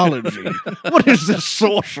technology? What is this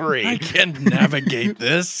sorcery?" can't navigate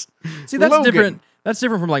this. See, that's Logan. different. That's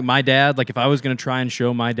different from like my dad. Like if I was going to try and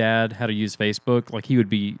show my dad how to use Facebook, like he would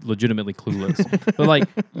be legitimately clueless. But like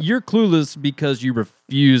you're clueless because you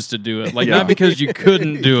refuse to do it, like Yeah. not because you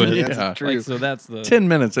couldn't do it. Yeah. That's true. Like, so that's the 10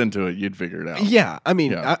 minutes into it, you'd figure it out. Yeah, I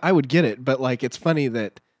mean, Yeah. I would get it, but like, it's funny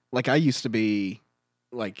that like I used to be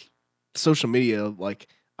like social media. Like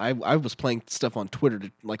I was playing stuff on Twitter.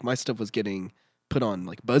 Like my stuff was getting put on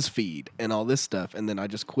like BuzzFeed and all this stuff, and then I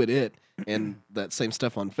just quit it. And that same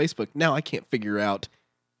stuff on Facebook. Now I can't figure out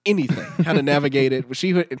anything how to navigate it.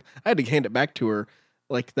 I had to hand it back to her.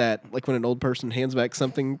 Like that, like when an old person hands back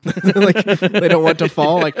something, like they don't want to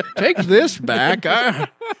fall. Like, "Take this back.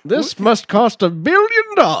 This must cost $1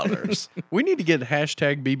 billion." We need to get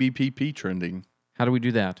hashtag BBPP trending. how do we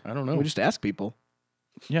do that? I don't know. We just ask people.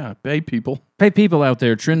 Yeah, pay people. Pay people out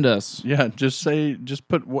there, trend us. Yeah, just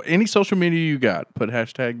put any social media you got. Put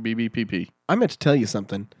hashtag BBPP. I meant to tell you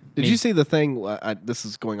something. Did Me. you see the thing? This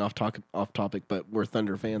is going off topic, but we're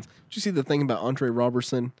Thunder fans. Did you see the thing about Andre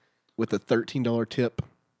Robertson with the $13 tip?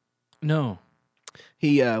 No.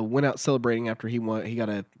 He went out celebrating after he won. He got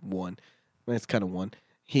a one. It's kind of one.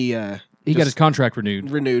 He He got his contract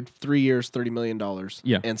renewed. 3 years, $30 million.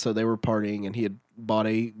 Yeah. And so they were partying, and he had bought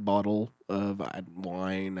a bottle of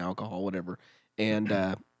wine, alcohol, whatever. And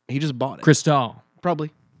he just bought it. Cristal.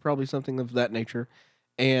 Probably something of that nature.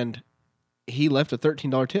 And he left a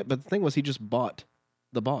 $13 tip, but the thing was he just bought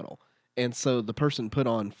the bottle. And so the person put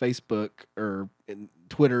on Facebook or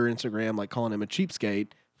Twitter, Instagram, like calling him a cheapskate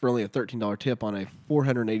for only a $13 tip on a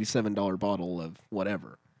 $487 bottle of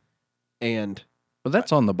whatever. And But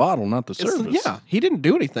that's on the bottle, not the it's- service. yeah, he didn't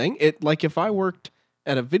do anything. It like if I worked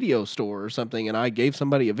at a video store or something and I gave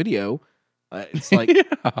somebody a video, it's like,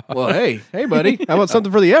 well, hey, buddy, how about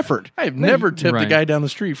something for the effort? I've never tipped Right. a guy down the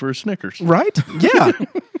street for a Snickers. Right? Yeah.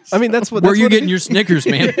 I mean, that's what. Where are that's you what it getting your Snickers,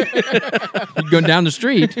 man? You're going down the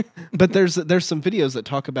street. But there's some videos that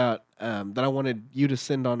talk about that I wanted you to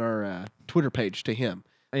send on our Twitter page to him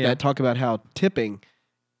that talk about how tipping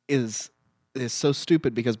is so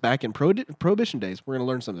stupid because back in Prohibition days, we're going to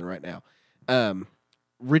learn something right now.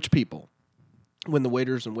 Rich people, when the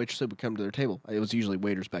waiters and waitresses would come to their table, it was usually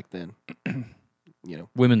waiters back then.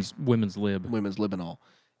 Women's lib. Women's lib and all,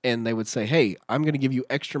 and they would say, "Hey, I'm going to give you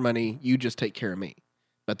extra money. You just take care of me."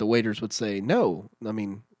 But the waiters would say, "No, I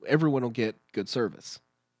mean everyone will get good service."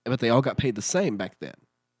 But they all got paid the same back then.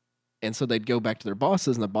 And so they'd go back to their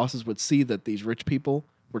bosses, and the bosses would see that these rich people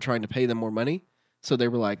were trying to pay them more money. So they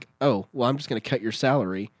were like, oh, well, I'm just going to cut your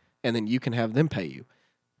salary, and then you can have them pay you.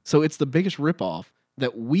 So it's the biggest ripoff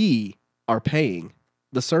that we are paying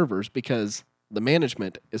the servers because the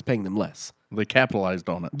management is paying them less. They capitalized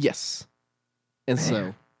on it. Yes. And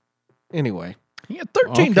so, anyway. Yeah,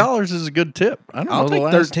 $13 is a good tip. I don't I'll know the take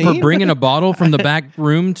last 13. For bringing a bottle from the back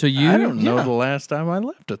room to you? I don't know Yeah. the last time I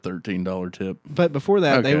left a $13 tip. But before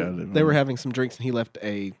that, Okay, I didn't they know. were having some drinks, and he left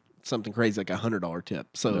something crazy like a $100 tip.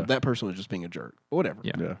 So Yeah. that person was just being a jerk. But whatever.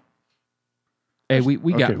 Yeah. Yeah. Hey, we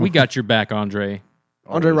got Okay. we got your back, Andre.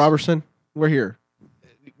 Andre Always. Robertson, we're here.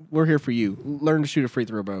 We're here for you. Learn to shoot a free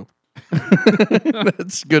throw bow.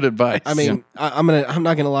 That's good advice. I mean, I'm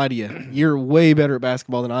not gonna lie to you. You're way better at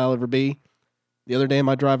basketball than I'll ever be. The other day in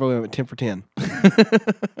my driveway, I went 10 for 10.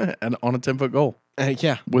 and on a 10-foot goal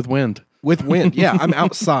Yeah, with wind, with wind. Yeah, I'm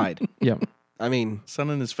outside. Yeah. I mean, sun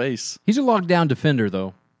in his face. He's a lockdown defender,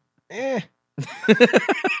 though.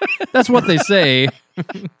 That's what they say.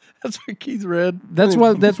 That's what Keith read. That's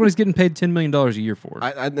what he's getting paid $10 million a year for.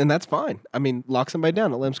 and that's fine. I mean, lock somebody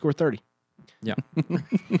down and let them score 30. Yeah.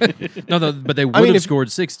 No, but they would mean, have if-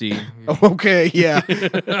 scored 60. Okay, yeah,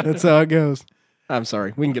 that's how it goes. I'm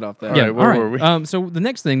sorry, we can get off that. Yeah, right, where were we? So the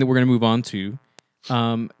next thing that we're going to move on to,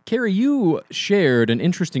 Carrie, you shared an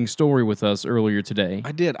interesting story with us earlier today.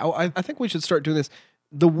 I did. I think we should start doing this.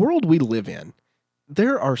 The world we live in,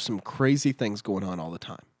 there are some crazy things going on all the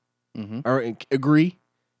time. Mhm. Agree?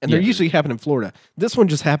 And they Yeah. usually happen in Florida. This one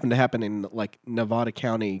just happened to happen in like Nevada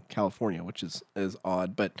County, California, which is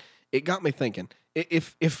odd. But it got me thinking.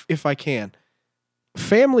 If I can,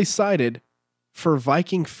 family cited for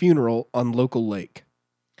Viking funeral on local lake.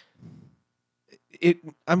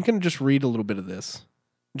 I'm going to just read a little bit of this.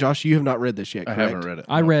 Josh, you have not read this yet, I correct? haven't read it.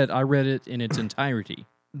 I read it in its entirety.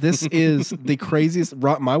 This is the craziest.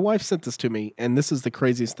 My wife sent this to me, and this is the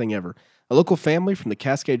craziest thing ever. A local family from the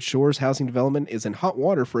Cascade Shores housing development is in hot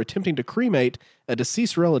water for attempting to cremate a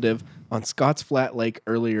deceased relative on Scotts Flat Lake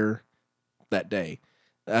earlier that day.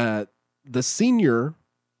 The senior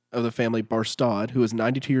of the family, Barstad, who is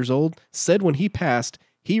 92 years old, said when he passed,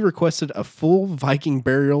 he requested a full Viking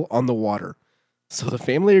burial on the water. So the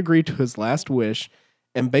family agreed to his last wish,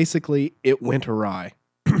 and basically it went awry.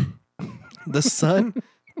 The son...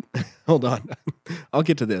 Hold on. I'll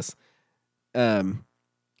get to this.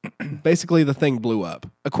 Basically, the thing blew up.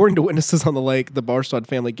 According to witnesses on the lake, the Barstad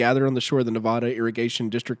family gathered on the shore of the Nevada Irrigation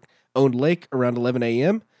District-owned lake around 11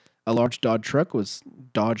 a.m. A large Dodge truck was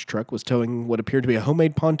towing what appeared to be a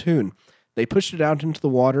homemade pontoon. They pushed it out into the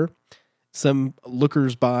water. Some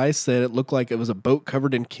lookers-by said it looked like it was a boat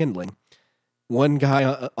covered in kindling. One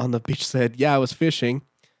guy on the beach said, "Yeah, I was fishing.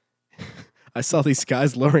 I saw these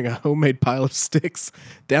guys lowering a homemade pile of sticks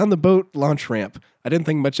down the boat launch ramp. I didn't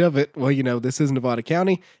think much of it. Well, this is Nevada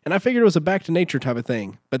County, and I figured it was a back to nature type of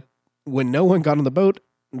thing. But when no one got on the boat,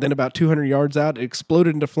 then about 200 yards out, it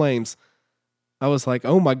exploded into flames. I was like,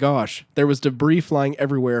 oh my gosh, there was debris flying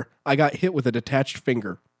everywhere. I got hit with a detached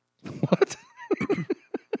finger." What?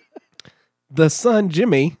 The son,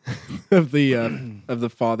 Jimmy, of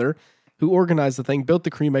the father, who organized the thing, built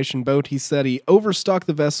the cremation boat. He said he overstocked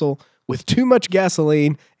the vessel with too much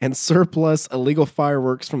gasoline and surplus illegal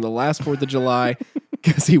fireworks from the last 4th of July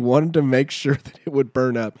because he wanted to make sure that it would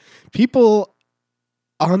burn up. People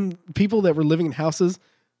that were living in houses,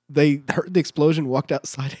 they heard the explosion, walked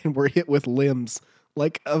outside, and were hit with limbs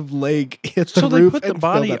like a leg hit the So they roof put the and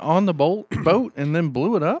body filled up. on the boat and then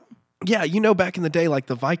blew it up? Yeah, back in the day, like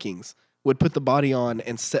the Vikings would put the body on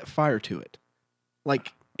and set fire to it.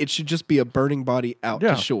 Like it should just be a burning body out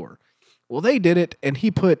Yeah. to shore. Well, they did it, and he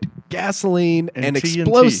put gasoline and TNT.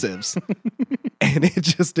 explosives, and it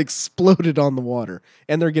just exploded on the water,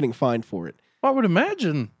 and they're getting fined for it. I would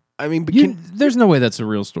imagine. I mean, but There's no way that's a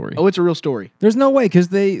real story. it's a real story. There's no way because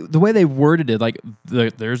the way they worded it, like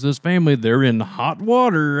there's this family, they're in hot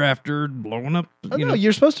water after blowing up. Oh, You no, know,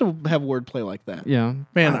 you're supposed to have wordplay like that. yeah.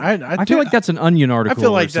 Man, I feel like that's an Onion I article.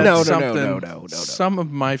 feel or like something. that's No, no, something no. some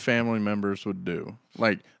of my family members would do.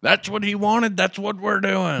 Like, that's what he wanted. That's what we're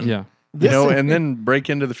doing. Yeah. You know, and then break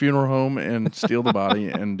into the funeral home and steal the body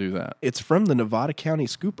and do that. It's from the Nevada County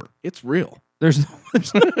Scooper. It's real. There's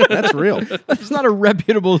That's real. it's not a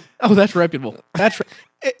reputable. Oh, that's reputable.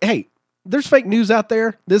 Hey, there's fake news out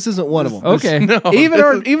there. This isn't one of them. Okay. No,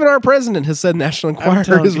 Even our president has said National Enquirer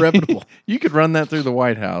telling is you, reputable. You could run that through the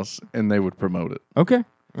White House and they would promote it. Okay.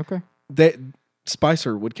 That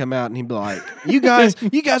Spicer would come out and he'd be like, "You guys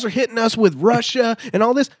are hitting us with Russia and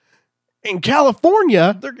all this. In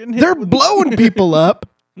California, they're blowing people up,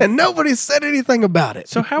 and nobody said anything about it."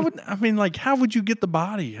 So how would you get the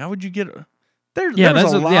body? How would you get it? There's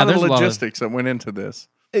that's a a- lot yeah, of there's a lot of- logistics that went into this.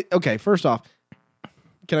 Okay, first off,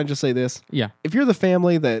 can I just say this? Yeah. If you're the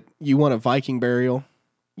family that you want a Viking burial,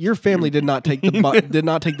 your family did not take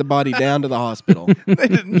the body down to the hospital.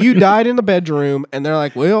 You died in the bedroom, and they're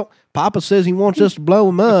like, "Well, Papa says he wants us to blow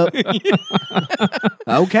him up."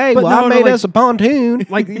 Okay, But well, I no, made like- us a pontoon.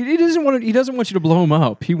 Like he doesn't want to. He doesn't want you to blow him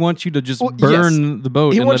up. He wants you to just Well, burn the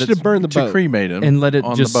boat. He and wants let you it to burn the To boat. cremate him and let it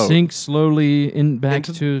on just the boat. sink slowly in back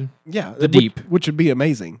Into- to. Yeah, the deep. which would be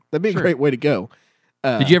amazing. That'd be a Sure. great way to go.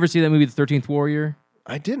 Did you ever see that movie, The 13th Warrior,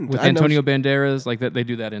 I didn't. with I know Antonio Banderas? Like that, they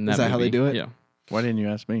do that in that. Is that how movie. they do it? Yeah. Why didn't you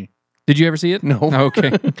ask me? Did you ever see it? No. Oh,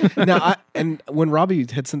 okay. Now, and when Robbie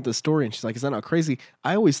had sent the story, and she's like, "Is that not crazy?"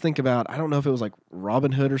 I always think about, I don't know if it was like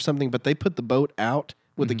Robin Hood or something, but they put the boat out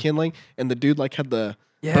with the kindling, and the dude like had the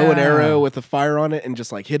bow and arrow with the fire on it, and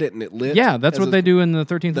just like hit it, and it lit. Yeah, that's as what a- they do in the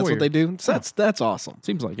 13th That's Warrior. what they do. So that's awesome.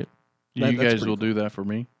 Seems like it. You That's guys pretty will do that for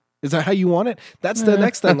me? Is that how you want it? That's the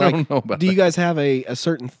next thing. I Like, don't know about do you that. guys have a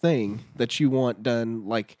certain thing that you want done?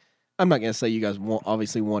 Like, I'm not going to say you guys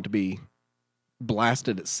obviously want to be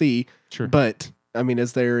blasted at sea, Sure. but I mean,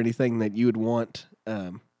 is there anything that you would want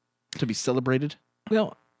to be celebrated?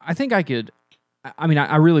 Well, I think I could. I mean,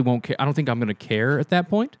 I really won't care. I don't think I'm going to care at that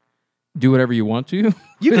point. Do whatever you want to.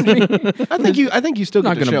 You can. I think you still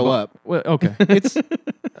Not get to gonna show bu- up. Well, okay. It's.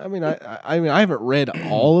 I mean, I haven't read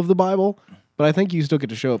all of the Bible, but I think you still get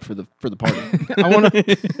to show up for the party. I want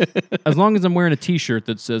to. As long as I'm wearing a T-shirt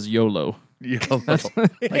that says YOLO. Like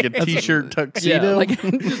a t-shirt tuxedo? Yeah, like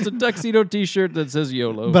just a tuxedo T-shirt that says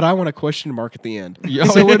YOLO. But I want a question mark at the end. Yo-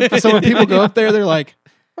 So when people go up there, they're like,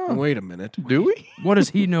 oh, "Wait a minute. Do we? what does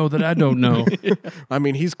he know that I don't know? I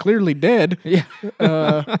mean, he's clearly dead." Yeah.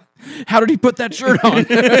 How did he put that shirt on?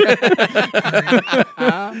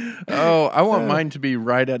 Oh, I want mine to be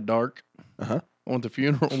right at dark. Uh-huh. I want the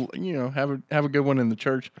funeral, have a good one in the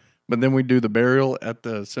church, but then we do the burial at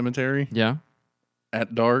the cemetery Yeah.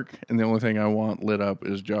 at dark, and the only thing I want lit up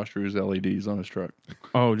is Josh Drew's LEDs on his truck.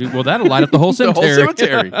 Oh, dude, well, that'll light up the whole The whole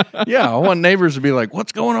cemetery. cemetery. Yeah, I want neighbors to be like,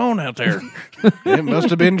 "What's going on out there?" It must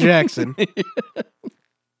have been Jackson.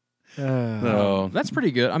 No. That's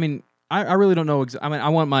pretty good. I mean, I really don't know. I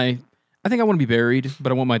mean, I think I want to be buried,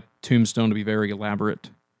 but I want my tombstone to be very elaborate.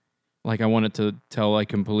 Like, I want it to tell a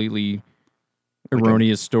completely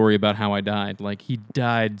erroneous story about how I died. Like, he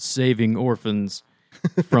died saving orphans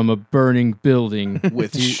from a burning building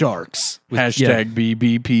With sharks. Hashtag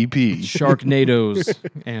BBPP. Sharknadoes,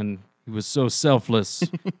 and he was so selfless.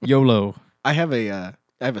 YOLO. I have a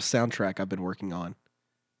soundtrack I've been working on,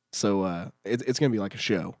 so it's gonna be like a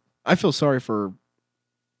show. I feel sorry for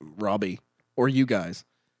Robbie or you guys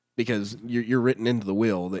because you're written into the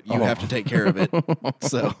will that you have to take care of it.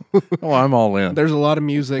 So Oh, I'm all in. there's a lot of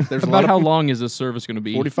music. There's a About lot how of long is this service going to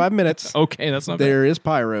be? 45 minutes. Okay, that's not bad. There is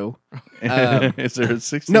pyro. Is there a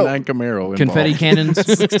 69 Camaro involved? Confetti cannons.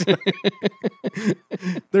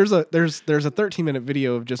 There's a 13-minute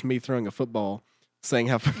video of just me throwing a football, saying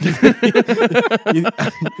how you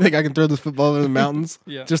think I can throw this football in the mountains?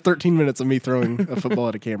 Yeah. Just 13 minutes of me throwing a football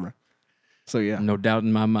at a camera. So yeah, No doubt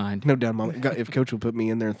in my mind. no doubt in my mind. If coach would put me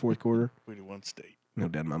in there in the fourth quarter, 21 state. no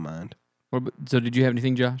doubt in my mind. So did you have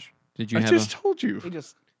anything, Josh? Did you I have just told you. He You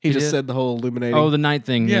just did? said the whole illuminating. Oh, the night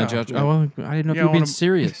thing. Yeah, Yeah. Josh. Oh, well, I didn't know if Yeah, you were I being wanna-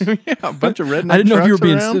 serious. Yeah, a bunch of redneck I didn't know if you were trucks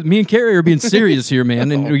being. around. Me and Carrie are being serious here,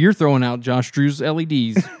 man. And you're throwing out Josh Drew's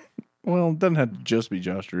LEDs. Well, it doesn't have to just be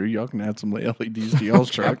Josh Drew. Y'all can add some LEDs to y'all's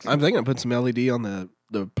trucks. I'm thinking of putting some LED on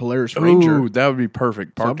the Polaris Ranger. Ooh, that would be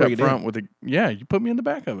perfect. So I'll Parked bring up it front with a... Yeah, you put me in the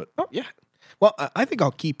back of it. Oh yeah. Well, I think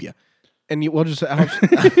I'll keep you, and we'll just I'll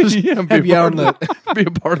Yeah, have you out on the. be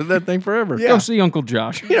a part of that thing forever. Go see Uncle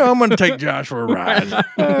Josh. You know, I'm going to take Josh for a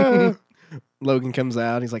ride. Logan comes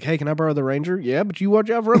out. He's like, "Hey, can I borrow the Ranger?" Yeah, but you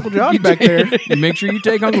watch out for Uncle Josh back there. You make sure you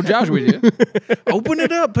take Uncle Josh with you. Open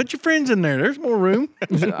it up. Put your friends in there. There's more room.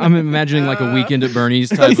 I'm imagining like a weekend at Bernie's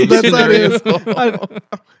type of That's how it scenario. is.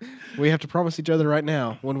 We have to promise each other right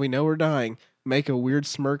now, when we know we're dying, make a weird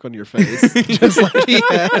smirk on your face, just like he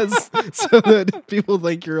has, so that people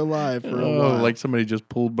think you're alive for a while. Like somebody just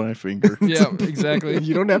pulled my finger. Yeah, exactly.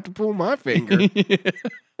 You don't have to pull my finger.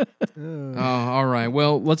 Oh, all right.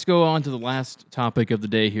 Well, let's go on to the last topic of the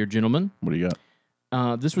day here, gentlemen. What do you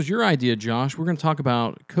got? This was your idea, Josh. We're going to talk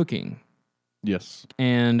about cooking Yes.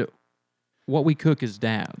 and what we cook as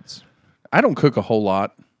dads. I don't cook a whole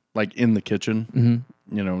lot, like in the kitchen.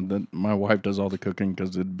 Mm-hmm. You know, my wife does all the cooking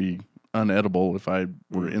because it'd be unedible if I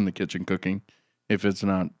were in the kitchen cooking. If it's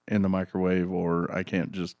not in the microwave, or I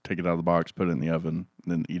can't just take it out of the box, put it in the oven,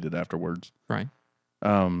 and then eat it afterwards. Right.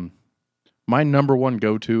 My number one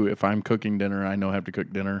go-to, if I'm cooking dinner, I know I have to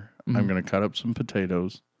cook dinner. I'm going to cut up some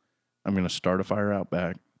potatoes. I'm going to start a fire out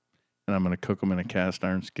back, and I'm going to cook them in a cast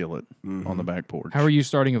iron skillet on the back porch. How are you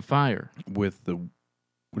starting a fire? With the, what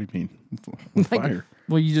do you mean? With fire?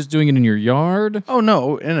 Well, you just doing it in your yard? Oh,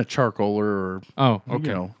 no, in a charcoaler or, Oh, okay.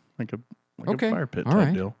 you know, like a Okay. fire pit All type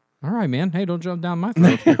right. deal. All right, man. Hey, don't jump down my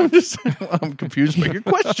throat here. I'm confused by your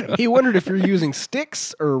question. He wondered if you're using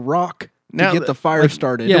sticks or rock to Now, get the fire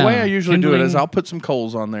started. yeah. The way I usually do it is kindling. I'll put some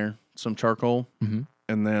coals on there, some charcoal, Mhm.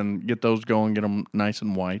 and then get those going, get them nice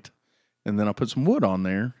and white. And then I'll put some wood on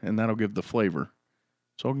there, and that'll give the flavor.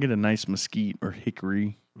 So I'll get a nice mesquite or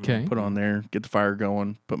hickory, Okay. put on there, get the fire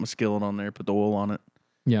going, put my skillet on there, put the oil on it,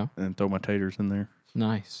 Yeah. and then throw my taters in there.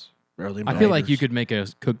 Nice. Early I feel like you Raiders. could make a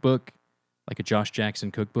cookbook, like a Josh Jackson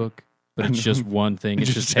cookbook, but it's just one thing.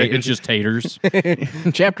 It's Just it's just taters.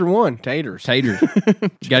 Chapter 1, taters. Taters.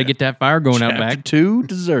 You got to get that fire going out Chapter back. 2,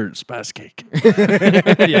 dessert, spice cake.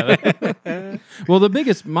 Yeah. Well, the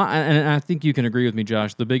biggest, and I think you can agree with me,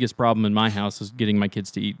 Josh. The biggest problem in my house is getting my kids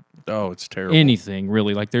to eat Oh, it's terrible. anything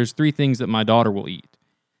really. Like, there's 3 things that my daughter will eat.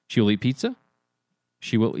 She will eat pizza.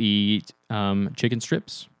 She will eat chicken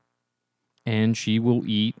strips, and she will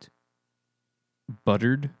eat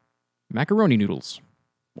buttered macaroni noodles.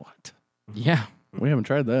 What? Yeah. We haven't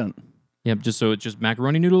tried that. Yeah, it's just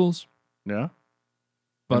macaroni noodles, Yeah?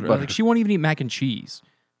 butter. butter. Like, she won't even eat mac and cheese.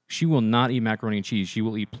 She will not eat macaroni and cheese. She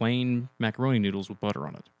will eat plain macaroni noodles with butter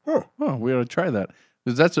on it. Oh, we ought to try that.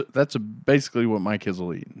 'Cause that's basically what my kids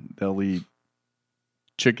will eat. They'll eat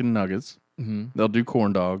chicken nuggets. Mm-hmm. They'll do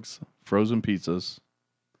corn dogs, frozen pizzas,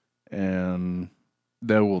 and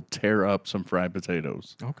they will tear up some fried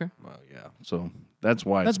potatoes. Okay. Well, yeah. So that's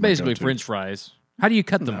why That's it's my basically go-to. French fries. How do you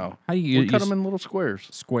cut them? No. How do you We cut you them in little squares.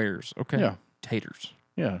 squares? Okay. Yeah. Taters.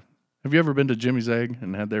 Yeah. Have you ever been to Jimmy's Egg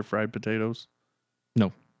and had their fried potatoes?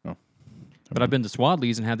 No. No. But I've been to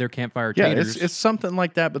Swadley's and had their campfire Yeah, taters. it's something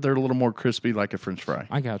like that, but they're a little more crispy, like a French fry.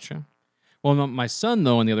 I gotcha. Well, no, my son,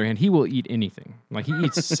 though, on the other hand, he will eat anything. Like, he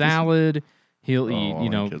eats salad. He'll eat, Oh, you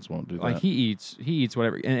my know, kids won't do that. like he eats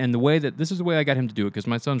whatever. And the way that this is the way I got him to do it, because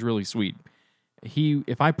my son's really sweet.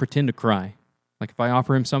 If I pretend to cry, like if I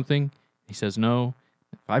offer him something, he says no.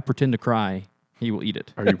 If I pretend to cry, he will eat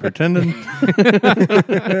it. Are you pretending?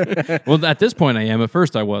 Well, at this point, I am. At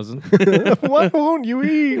first, I wasn't. Why won't you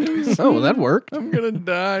eat? Oh, well, that worked. I'm gonna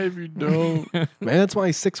die if you don't. Man, that's why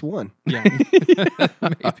he's 6'1". Yeah,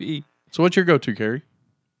 maybe. So what's your go-to, Carrie?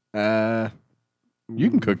 You You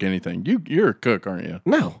can cook anything. You're a cook, aren't you?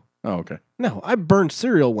 No, Oh, okay. no. I burned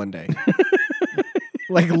cereal one day.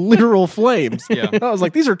 Like literal flames. Yeah. I was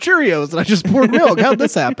like, these are Cheerios, and I just poured milk. How'd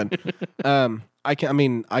this happen? I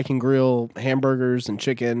can grill hamburgers and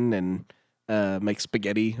chicken and make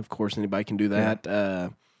spaghetti. Of course, anybody can do that.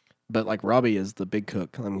 But like Robbie is the big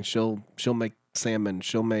cook. I mean, she'll make salmon.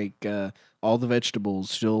 She'll make all the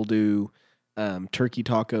vegetables. She'll do turkey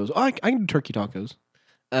tacos. Oh, I can do turkey tacos.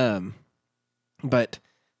 But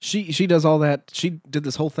she does all that. She did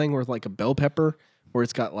this whole thing with like a bell pepper, where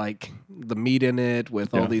it's got like the meat in it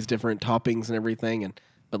with all Yeah. these different toppings and everything.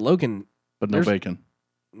 But Logan, But no There's- bacon.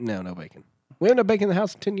 no bacon. We haven't had bacon in the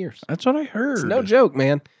house in 10 years. That's what I heard. It's no joke,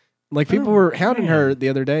 man. Like people Oh, were hounding man. her the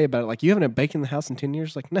other day about it. Like, you haven't had bacon in the house in 10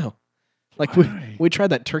 years? Like, no. Like Why? we tried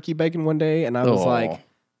that turkey bacon one day, and I was Oh, like,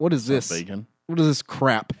 what is it's this? not bacon. What is this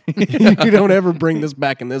crap? You don't ever bring this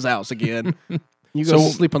back in this house again. You go So-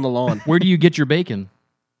 sleep on the lawn. Where do you get your bacon?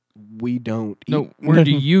 We don't. Eat. No, where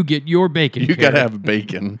do you get your bacon? You got to Carrie? have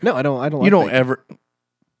bacon. No, I don't. I don't. You like don't bacon. ever.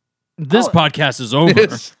 This podcast is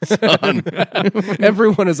over. Son.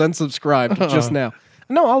 Everyone is unsubscribed just now.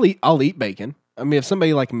 No, I'll eat bacon. I mean, if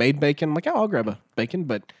somebody like made bacon, I'm like, oh, I'll grab a bacon.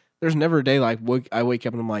 But there's never a day like I wake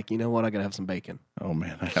up and I'm like, you know what, I gotta have some bacon. Oh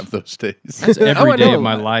man, I have those days. That's Oh, every I day know. of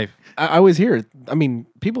my life. I always hear it. I mean,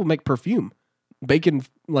 people make perfume, bacon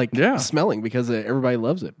Yeah. smelling because everybody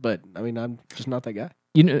loves it. But I mean, I'm just not that guy.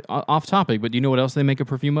 You know, off topic, but do you know what else they make a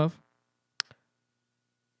perfume of?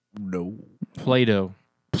 No, Play-Doh.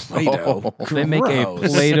 Play-Doh. They make a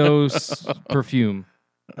Gross. Play-Doh perfume.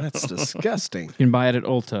 That's disgusting. You can buy it at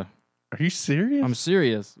Ulta. Are you serious? I'm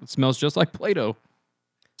serious. It smells just like Play-Doh.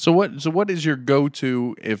 So what is your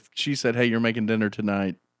go-to if she said, "Hey, you're making dinner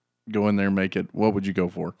tonight. Go in there and make it." What would you go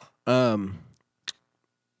for? I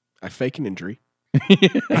fake an injury.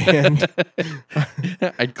 And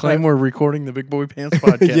I'd claim we're recording the Big Boy Pants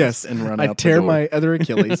podcast. yes, and run I'd out tear the door. my other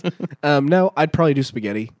Achilles. No, I'd probably do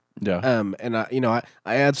spaghetti. Yeah. And I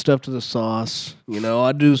add stuff to the sauce.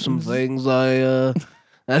 I do some things. I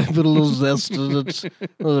put a little zest to it,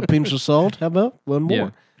 a pinch of salt. How about one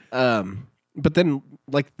more? But then,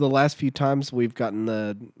 like the last few times we've gotten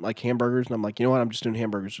the hamburgers, and I'm like, you know what? I'm just doing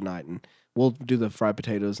hamburgers tonight, and we'll do the fried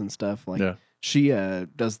potatoes and stuff. Like she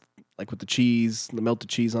does, like with the cheese, the melted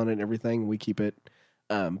cheese on it, and everything. We keep it.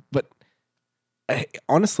 But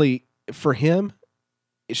honestly, for him,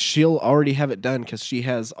 she'll already have it done because she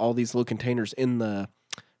has all these little containers in the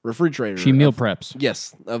refrigerator. She meal preps.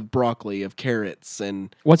 Yes, of broccoli, of carrots,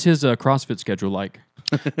 and What's his CrossFit schedule like?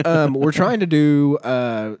 we're trying to do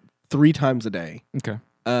 3 times a day. Okay.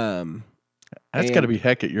 That's got to be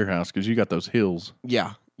heck at your house because you got those hills.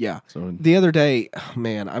 Yeah. So The other day, oh,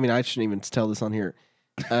 man, I mean, I shouldn't even tell this on here.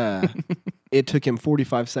 It took him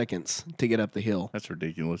 45 seconds to get up the hill. that's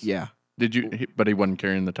ridiculous. Yeah. But he wasn't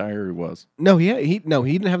carrying the tire. He was. No, he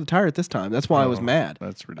didn't have the tire at this time. That's why I was mad.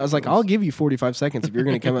 That's ridiculous. I was like, I'll give you 45 seconds if you're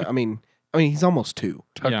going to come. I mean, he's almost 2.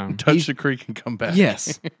 Yeah. Touch the creek and come back.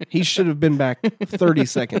 Yes, he should have been back 30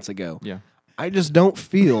 seconds ago. Yeah. I just don't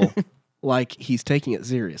feel like he's taking it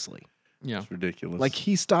seriously. Yeah. It's ridiculous. Like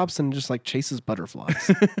he stops and just like chases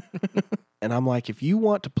butterflies. And I'm like, if you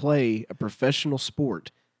want to play a professional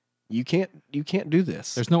sport, you can't do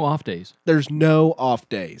this. There's no off days. There's no off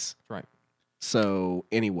days. Right. So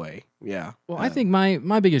anyway, yeah. Well, I think my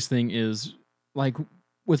biggest thing is like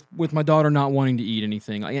with my daughter not wanting to eat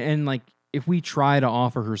anything, and like if we try to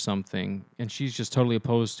offer her something and she's just totally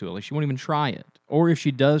opposed to it, like she won't even try it. Or if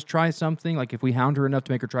she does try something, like if we hound her enough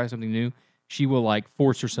to make her try something new, she will like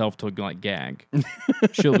force herself to like gag.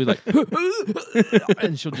 She'll be like,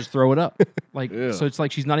 and she'll just throw it up. Like so, it's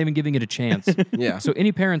like she's not even giving it a chance. Yeah. So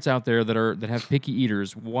any parents out there that have picky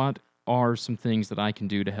eaters, what are some things that I can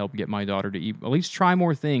do to help get my daughter to eat? At least try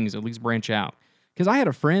more things. At least branch out. Because I had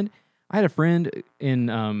a friend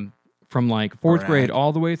in from like fourth grade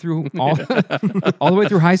all the way through all the way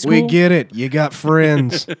through high school. We get it. You got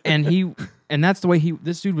friends. and that's the way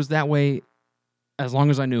this dude was that way as long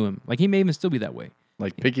as I knew him. Like he may even still be that way.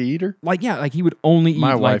 like picky eater. Like like he would only eat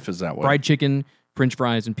My like, wife is that way. fried chicken, French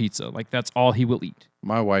fries, and pizza. Like that's all he will eat.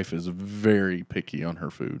 My wife is very picky on her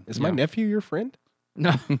food. Is my nephew your friend?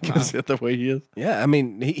 No, Is that the way he is? Yeah. I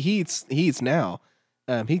mean, he eats now.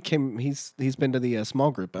 He's been to the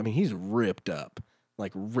small group. I mean, he's ripped up,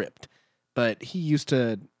 like ripped. But he used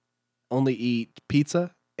to only eat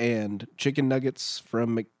pizza and chicken nuggets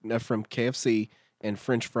from KFC and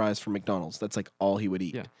French fries from McDonald's. That's like all he would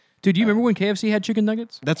eat. Yeah. Dude, do you remember when KFC had chicken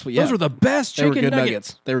nuggets? That's what. Yeah, Those were the best they were chicken good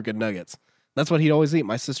nuggets. They were good nuggets. That's what he'd always eat.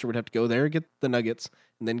 My sister would have to go there get the nuggets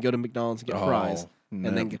and then go to McDonald's and get fries. And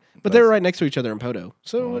then, but they were right next to each other in Poto,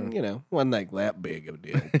 so wasn't that big of a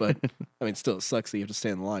deal. But I mean, still, it sucks that you have to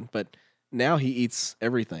stay in the line. But now he eats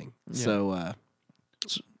everything. Yeah.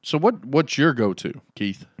 So what's your go-to,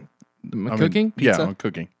 Keith? Cooking? Yeah, Pizza? on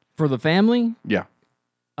cooking. For the family? Yeah.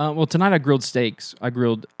 Well, tonight I grilled steaks. I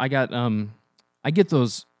get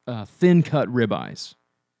those thin cut ribeyes.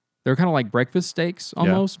 They're kind of like breakfast steaks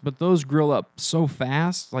almost, but those grill up so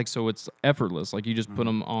fast, like so it's effortless. Like you just put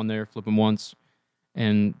them on there, flip them once,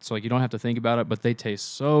 and so like you don't have to think about it. But they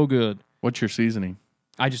taste so good. What's your seasoning?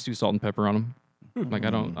 I just do salt and pepper on them. Like I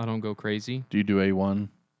don't go crazy. Do you do A1?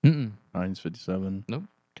 Mm-mm. Heinz 57? Nope.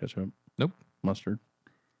 Ketchup? Nope. Mustard?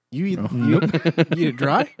 You eat No. you eat it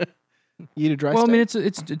dry. You eat it dry. Well, I mean steak?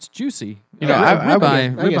 it's juicy. You know, I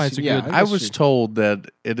Ribeye guess- ribeye's a yeah, good. I guess was you- told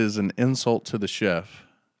that it is an insult to the chef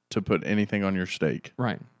to put anything on your steak.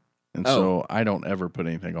 Right. And Oh. so I don't ever put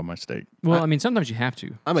anything on my steak. Well, I mean sometimes you have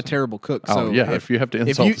to. I'm a terrible cook. Oh, So yeah. If you have to if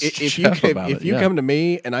insult you the if chef you about if it, you yeah. come to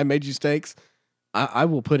me and I made you steaks, I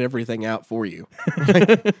will put everything out for you.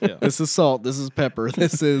 This is salt. This is pepper.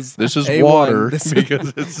 This is A1. water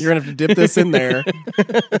because you're gonna have to dip this in there.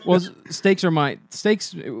 Well,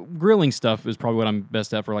 steaks. Grilling stuff is probably what I'm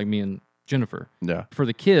best at for like me and Jennifer. Yeah. For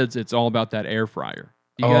the kids, it's all about that air fryer.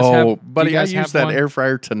 Do you buddy, I guys used that one? air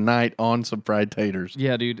fryer tonight on some fried taters.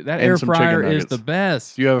 Yeah, dude, that and air some chicken fryer is nuggets. the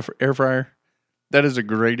best. Do you have an air fryer? That is the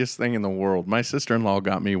greatest thing in the world. My sister-in-law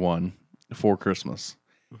got me one for Christmas,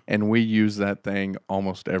 and we use that thing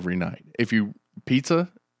almost every night. If you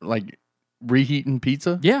like reheating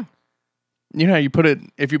pizza, Yeah, you know how you put it.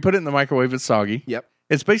 If you put it in the microwave, it's soggy. Yep.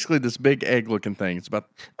 It's basically this big egg-looking thing. It's about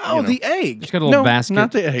The egg. it's got a little no, basket.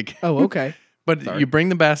 not the egg. Oh, okay. But Sorry. you bring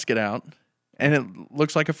the basket out, and it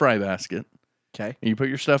looks like a fry basket. Okay. And you put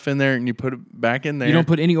your stuff in there, and you put it back in there. You don't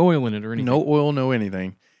put any oil in it or anything. no oil, no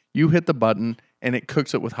anything. You hit the button, and it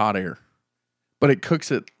cooks it with hot air. But it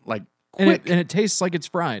cooks it like quick. And it tastes like it's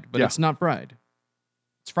fried, but Yeah. it's not fried.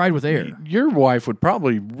 It's fried with air. Your wife would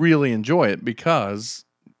probably really enjoy it because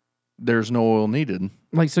there's no oil needed.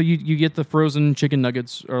 Like, so you get the frozen chicken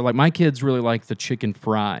nuggets, or like my kids really like the chicken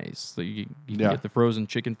fries. So you can Yeah. get the frozen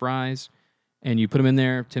chicken fries, and you put them in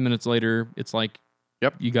there. 10 minutes later, it's like,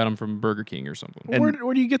 Yep. you got them from Burger King or something. And-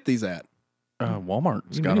 Where do you get these at?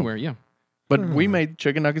 Walmart's got 'em. Anywhere, yeah. But we made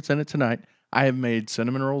chicken nuggets in it tonight. I have made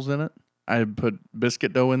cinnamon rolls in it. I have put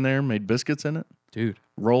biscuit dough in there, made biscuits in it, Dude,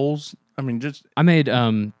 rolls. I mean, just I made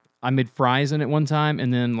fries in it one time,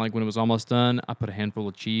 and then like when it was almost done, I put a handful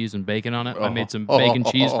of cheese and bacon on it. I made some bacon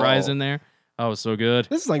cheese fries in there. Oh, it was so good.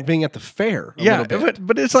 This is like being at the fair. A yeah. little bit.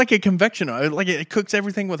 But it's like a convection. Like it cooks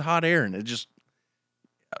everything with hot air, and it just.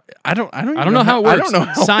 I don't know how it works. I don't know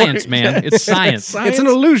how it Science, works. man. It's science. It's an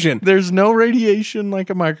illusion. There's no radiation like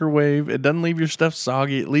a microwave. It doesn't leave your stuff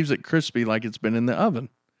soggy. It leaves it crispy like it's been in the oven.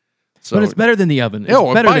 So But it's better than the oven. It's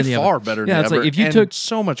Oh, better by than the far oven. better Yeah, than it's the like oven. if you and took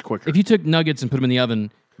so much quicker. if you took nuggets and put them in the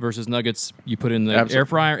oven versus nuggets you put in the Absolutely. air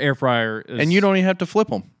fryer. Air fryer, is, and you don't even have to flip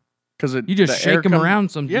them because You just shake them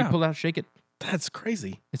around. You Yeah. pull out, shake it. That's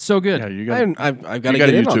crazy. It's so good. Yeah, you I've got to get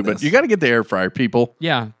in on YouTube this. it. You got to get the air fryer, people.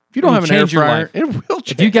 Yeah. If you don't have an air change your fryer, life. it will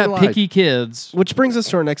change If you your got life. picky kids, Which brings us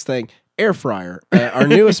to our next thing. Air fryer, our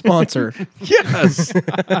newest sponsor. Yes.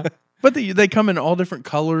 But they come in all different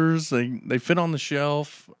colors. They fit on the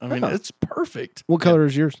shelf. I mean, Oh. it's perfect. What color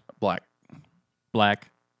is yours? Black. black.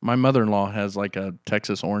 My mother-in-law has like a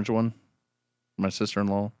Texas orange one. My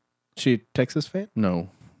sister-in-law. She a Texas fan? No,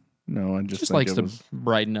 I just Just think likes it to was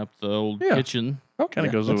brighten up the old Yeah. kitchen. kind of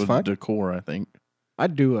Yeah, goes that's with fine. decor. I think.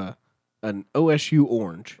 I'd do an OSU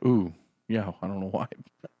orange. Ooh, yeah. I don't know why.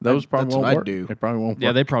 Those probably That's won't what I'd work. do. They probably won't. Yeah,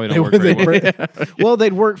 work. they probably don't work very well. Well,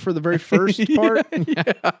 they'd work for the very first part,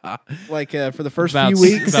 like for the first About, few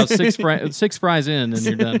weeks, about six fries in, and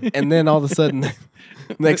you're done. and then all of a sudden,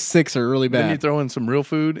 the next 6 are really Then you bad. throw in some real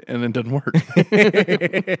food, and it doesn't work.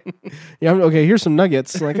 Yeah, okay. Here's some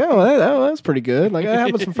nuggets. Like, that's pretty good. Like, how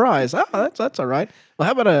about some fries? Oh, that's all right. Well,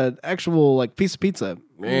 how about an actual like piece of pizza?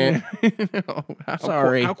 Eh.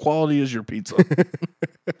 Sorry. How quality is your pizza?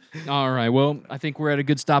 All right. Well, I think we're at a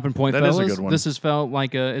good stopping point, That is fellas. a good one. This has felt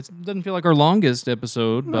like it doesn't feel like our longest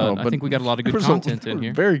episode, but I think we got a lot of good There's content in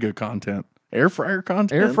here. Very good content. Air fryer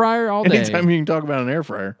content. Air fryer all day. Anytime you can talk about an air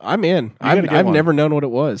fryer. I'm in. gotta get I've one. never known what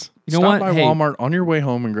it was. You know Stop what? by Hey, Walmart on your way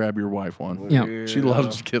home and grab your wife one. Yeah. She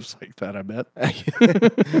loves gifts like that, I bet.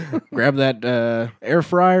 Grab that air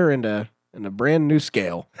fryer and a brand new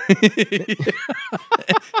scale.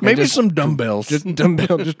 Maybe just- some dumbbells. Just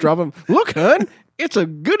dumbbell. Just drop them. Look, hun, it's a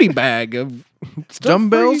goodie bag of stuff for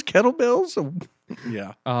dumbbells, you. kettlebells.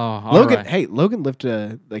 Yeah. Oh, all Logan, right. hey, Logan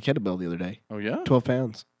lifted the kettlebell the other day. Oh, yeah? 12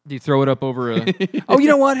 pounds. Do you throw it up over a? Oh, you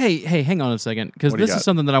know what? Hey, hang on a second, because What do you this got? is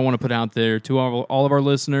something that I want to put out there to all of our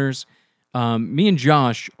listeners. Me and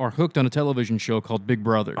Josh are hooked on a television show called Big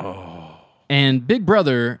Brother. Oh. And Big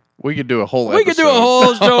Brother, We could do a whole we could do a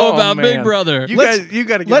whole show Oh, about Big man. Brother. You Let's-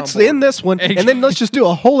 got to get Let's on board. end this one, and then let's just do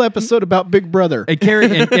a whole episode about Big Brother. And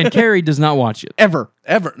Carrie does not watch it. Ever.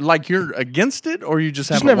 Ever. Like you're against it or you just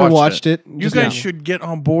Just haven't never watched watched it. You Just guys now. should get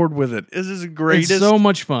on board with it. This is the greatest It's so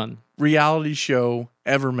much fun. reality show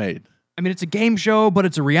ever made. I mean, it's a game show, but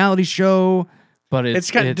it's a reality show. But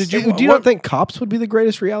It's kind of- did you- Do you not think Cops would be the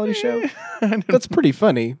greatest reality show? That's pretty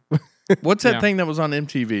funny. What's that Yeah. thing that was on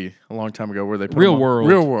MTV a long time ago where they put Real them on? World.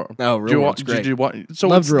 Real World. Oh, Did Real you wa- World's great. Did you watch? So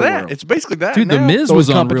Loved it's Real that. World. It's basically that. Dude, The now. Miz So was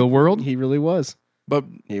on competi- Real World. He really was. But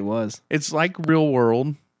He was. it's like Real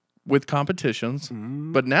World with competitions.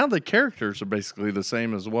 Mm-hmm. But now the characters are basically the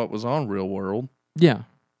same as what was on Real World. Yeah.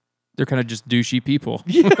 They're kind of just douchey people.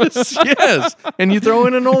 Yes, yes. And you throw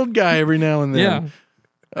in an old guy every now and then. Yeah.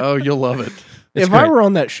 Oh, you'll love it. It's If I great. were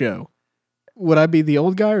on that show, would I be the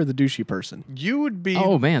old guy or the douchey person? You would be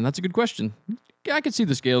Oh man, that's a good question. I could see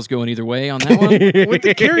the scales going either way on that one. with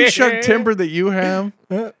the Carrie Shuck temper that you have.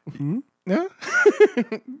 Yeah.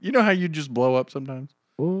 You know how you just blow up sometimes?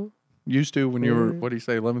 Used to when you were, what do you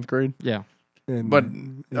say, 11th grade? Yeah. But,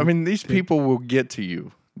 I mean, these people will get to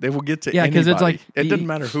you. They will get to Yeah, 'cause it's anybody. like- It doesn't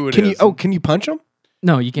matter who it Can is. you punch them?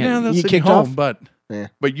 No, you can't. Yeah, they'll you send you kicked home, off? but Yeah.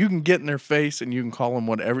 you can get in their face and you can call them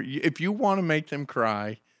whatever. If you want to make them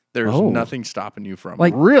cry, there's Oh. nothing stopping you from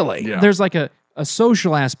Like- it. Really? Yeah. There's like a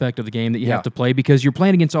social aspect of the game that you Yeah. have to play because you're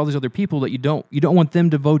playing against all these other people that you don't want them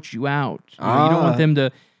to vote you out. You don't want them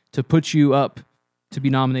to put you up to be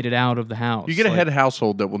nominated out of the house. You get a Like, head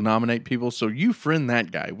household that will nominate people, so you friend that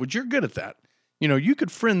guy, which you're good at that. You know, you could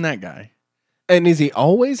friend that guy. And is he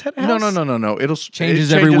always head house? No. It'll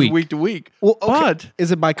Changes it every week. week to week. Well, okay. But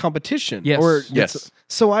is it by competition? Yes. Or Yes.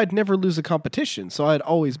 So I'd never lose a competition. So I'd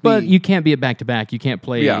always be. But you can't be a back to back. You can't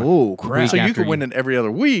play. Yeah. Oh crap! so you after could win it every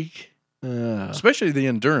other week, Uh, especially the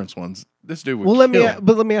endurance ones. This dude would well, let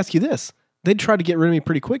kill. me ask you this: they'd try to get rid of me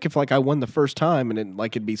pretty quick if like I won the first time and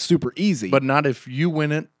it'd be super easy. But not if you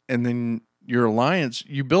win it and then your alliance,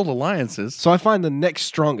 you build alliances, so I find the next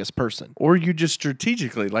strongest person. or you just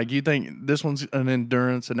strategically, like you think this one's an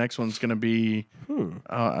endurance, the next one's going to be,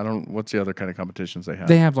 I don't, what's the other kind of competitions they have?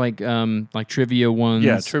 They have like trivia ones.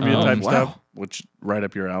 Yeah, trivia type wow. stuff, which right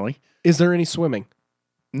up your alley. Is there any swimming?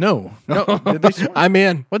 No. Did they swim? I'm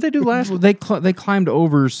in. What'd they do last? Well, they climbed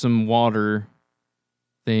over some water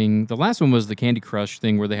thing. The last one was the Candy Crush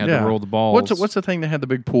thing where they had to roll the balls. What's the thing that had the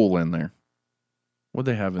big pool in there? What'd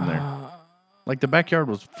they have in there? Like the backyard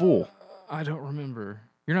was full. I don't remember.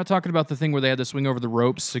 You're not talking about the thing where they had to swing over the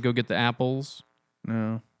ropes to go get the apples?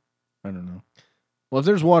 No, I don't know. Well, if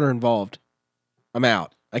there's water involved, I'm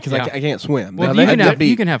out because Yeah. I can't swim. Well, they you, can had have, that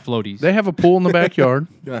you beat. can have floaties. They have a pool in the backyard,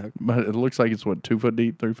 Yeah. but it looks like it's 2 foot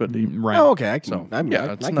deep, 3 foot deep. Right. Oh, okay. I can. So, I'm, yeah,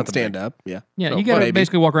 I, it's I can nothing stand big. up. Yeah. Yeah, So, you got to maybe.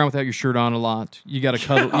 basically walk around without your shirt on a lot. You got to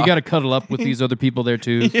cuddle. You got to cuddle up with these other people there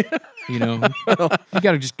too. You know, you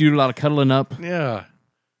got to just do a lot of cuddling up. Yeah,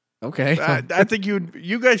 Okay. I think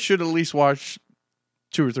you guys should at least watch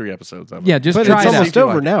 2 or 3 episodes of it. Yeah, just but try it's it almost out.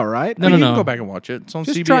 over now, right? No, You no, can no. go back and watch it. It's on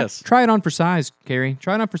Just CBS. try it on for size, Carrie.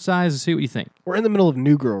 Try it on for size and see what you think. We're in the middle of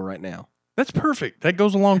New Girl right now. That's perfect. That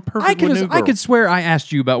goes along perfect with New Girl. I could swear I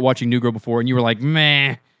asked you about watching New Girl before, and you were like,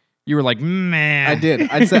 meh. You were like, meh. I did.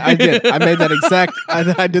 I said I did. I made that exact.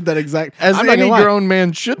 I did that exact. As I'm not any gonna lie. grown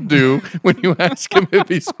man should do when you ask him if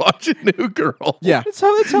he's watching New Girl. Yeah, It's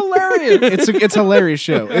hilarious. it's a hilarious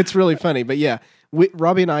show. It's really funny. But yeah,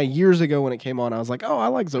 Robbie and I years ago when it came on, I was like, oh, I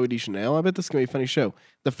like Zooey Deschanel. I bet this is gonna be a funny show.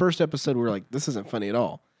 The first episode, we were like, this isn't funny at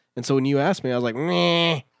all. And so when you asked me, I was like,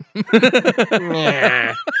 meh.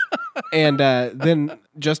 Meh. And then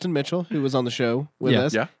Justin Mitchell, who was on the show with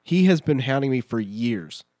us, Yeah. he has been hounding me for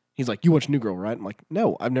years. He's like, you watch New Girl, right? I'm like,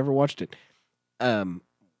 no, I've never watched it.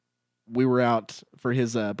 We were out for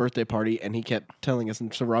his birthday party, and he kept telling us,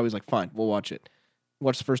 and so Robbie's like, fine, we'll watch it.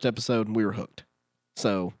 Watched the first episode, and we were hooked.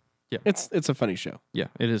 So Yeah. it's a funny show. Yeah,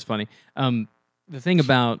 it is funny. The thing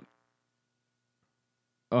about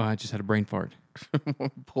I just had a brain fart.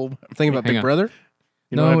 Pull, Think about Hang Big on. Brother.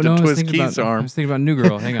 you don't have to I was twist thinking Keith's about, I arm. was thinking about New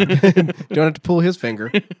Girl. Hang on, Don't have to pull his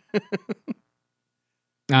finger.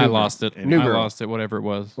 I Girl. lost it. New I Girl. lost it. Whatever it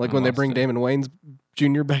was. Like I when they lost bring it. Damon Wayans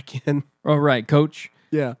Jr. back in. Oh right, Coach.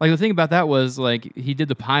 Yeah. Like the thing about that was like he did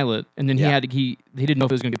the pilot, and then Yeah. he didn't know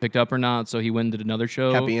if it was going to get picked up or not, so he went and did another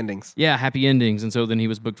show. Happy endings. Yeah, happy endings, and so then he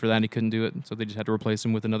was booked for that, and he couldn't do it, so they just had to replace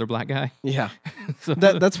him with another black guy. Yeah. So,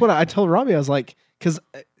 That's what I told Robbie. I was like, because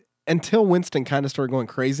until Winston kind of started going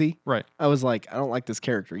crazy, right. I was like, I don't like this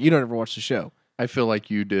character. You don't ever watch the show. I feel like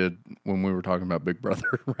you did when we were talking about Big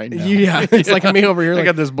Brother right now. Yeah, it's like me over here. I Like,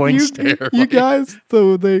 got this blank you, stare. You like- guys,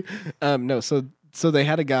 so they, so they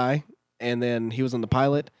had a guy, and then he was on the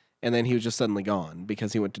pilot, and then he was just suddenly gone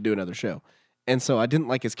because he went to do another show. And so I didn't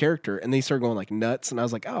like his character, and they started going like nuts, and I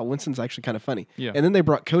was like, oh, Winston's actually kind of funny. Yeah. And then they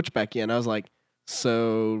brought Coach back in. I was like,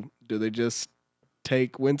 so do they just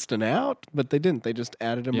take Winston out? But they didn't. They just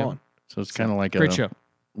added him Yeah. on. So it's kind of like Great a show.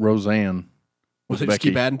 Roseanne with They just Becky.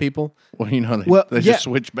 keep adding people. Well, you know, they, Well, they yeah. just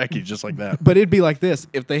switch Becky just like that. But it'd be like this: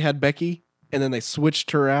 if they had Becky, and then they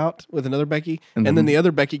switched her out with another Becky, and then the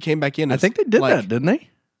other Becky came back in. I as, think they did like, that, didn't they?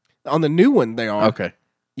 on the new one. They are Okay.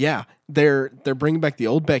 Yeah, they're bringing back the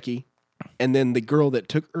old Becky, and then the girl that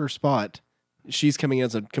took her spot, she's coming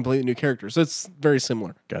as a completely new character. So it's very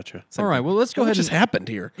similar. Gotcha. All right, well let's go What ahead. just happened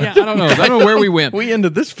here? Yeah, I don't know. I don't know where we went. We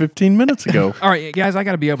ended this 15 minutes ago. All right, guys, I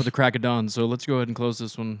got to be up at the crack of dawn, so let's go ahead and close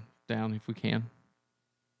this one down if we can.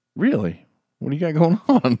 Really? What do you got going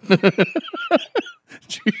on?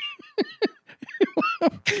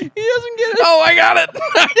 He doesn't get it. Oh, I got it.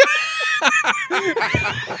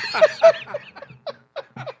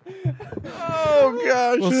 Oh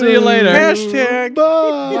gosh. We'll see you later. Hashtag.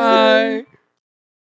 Bye.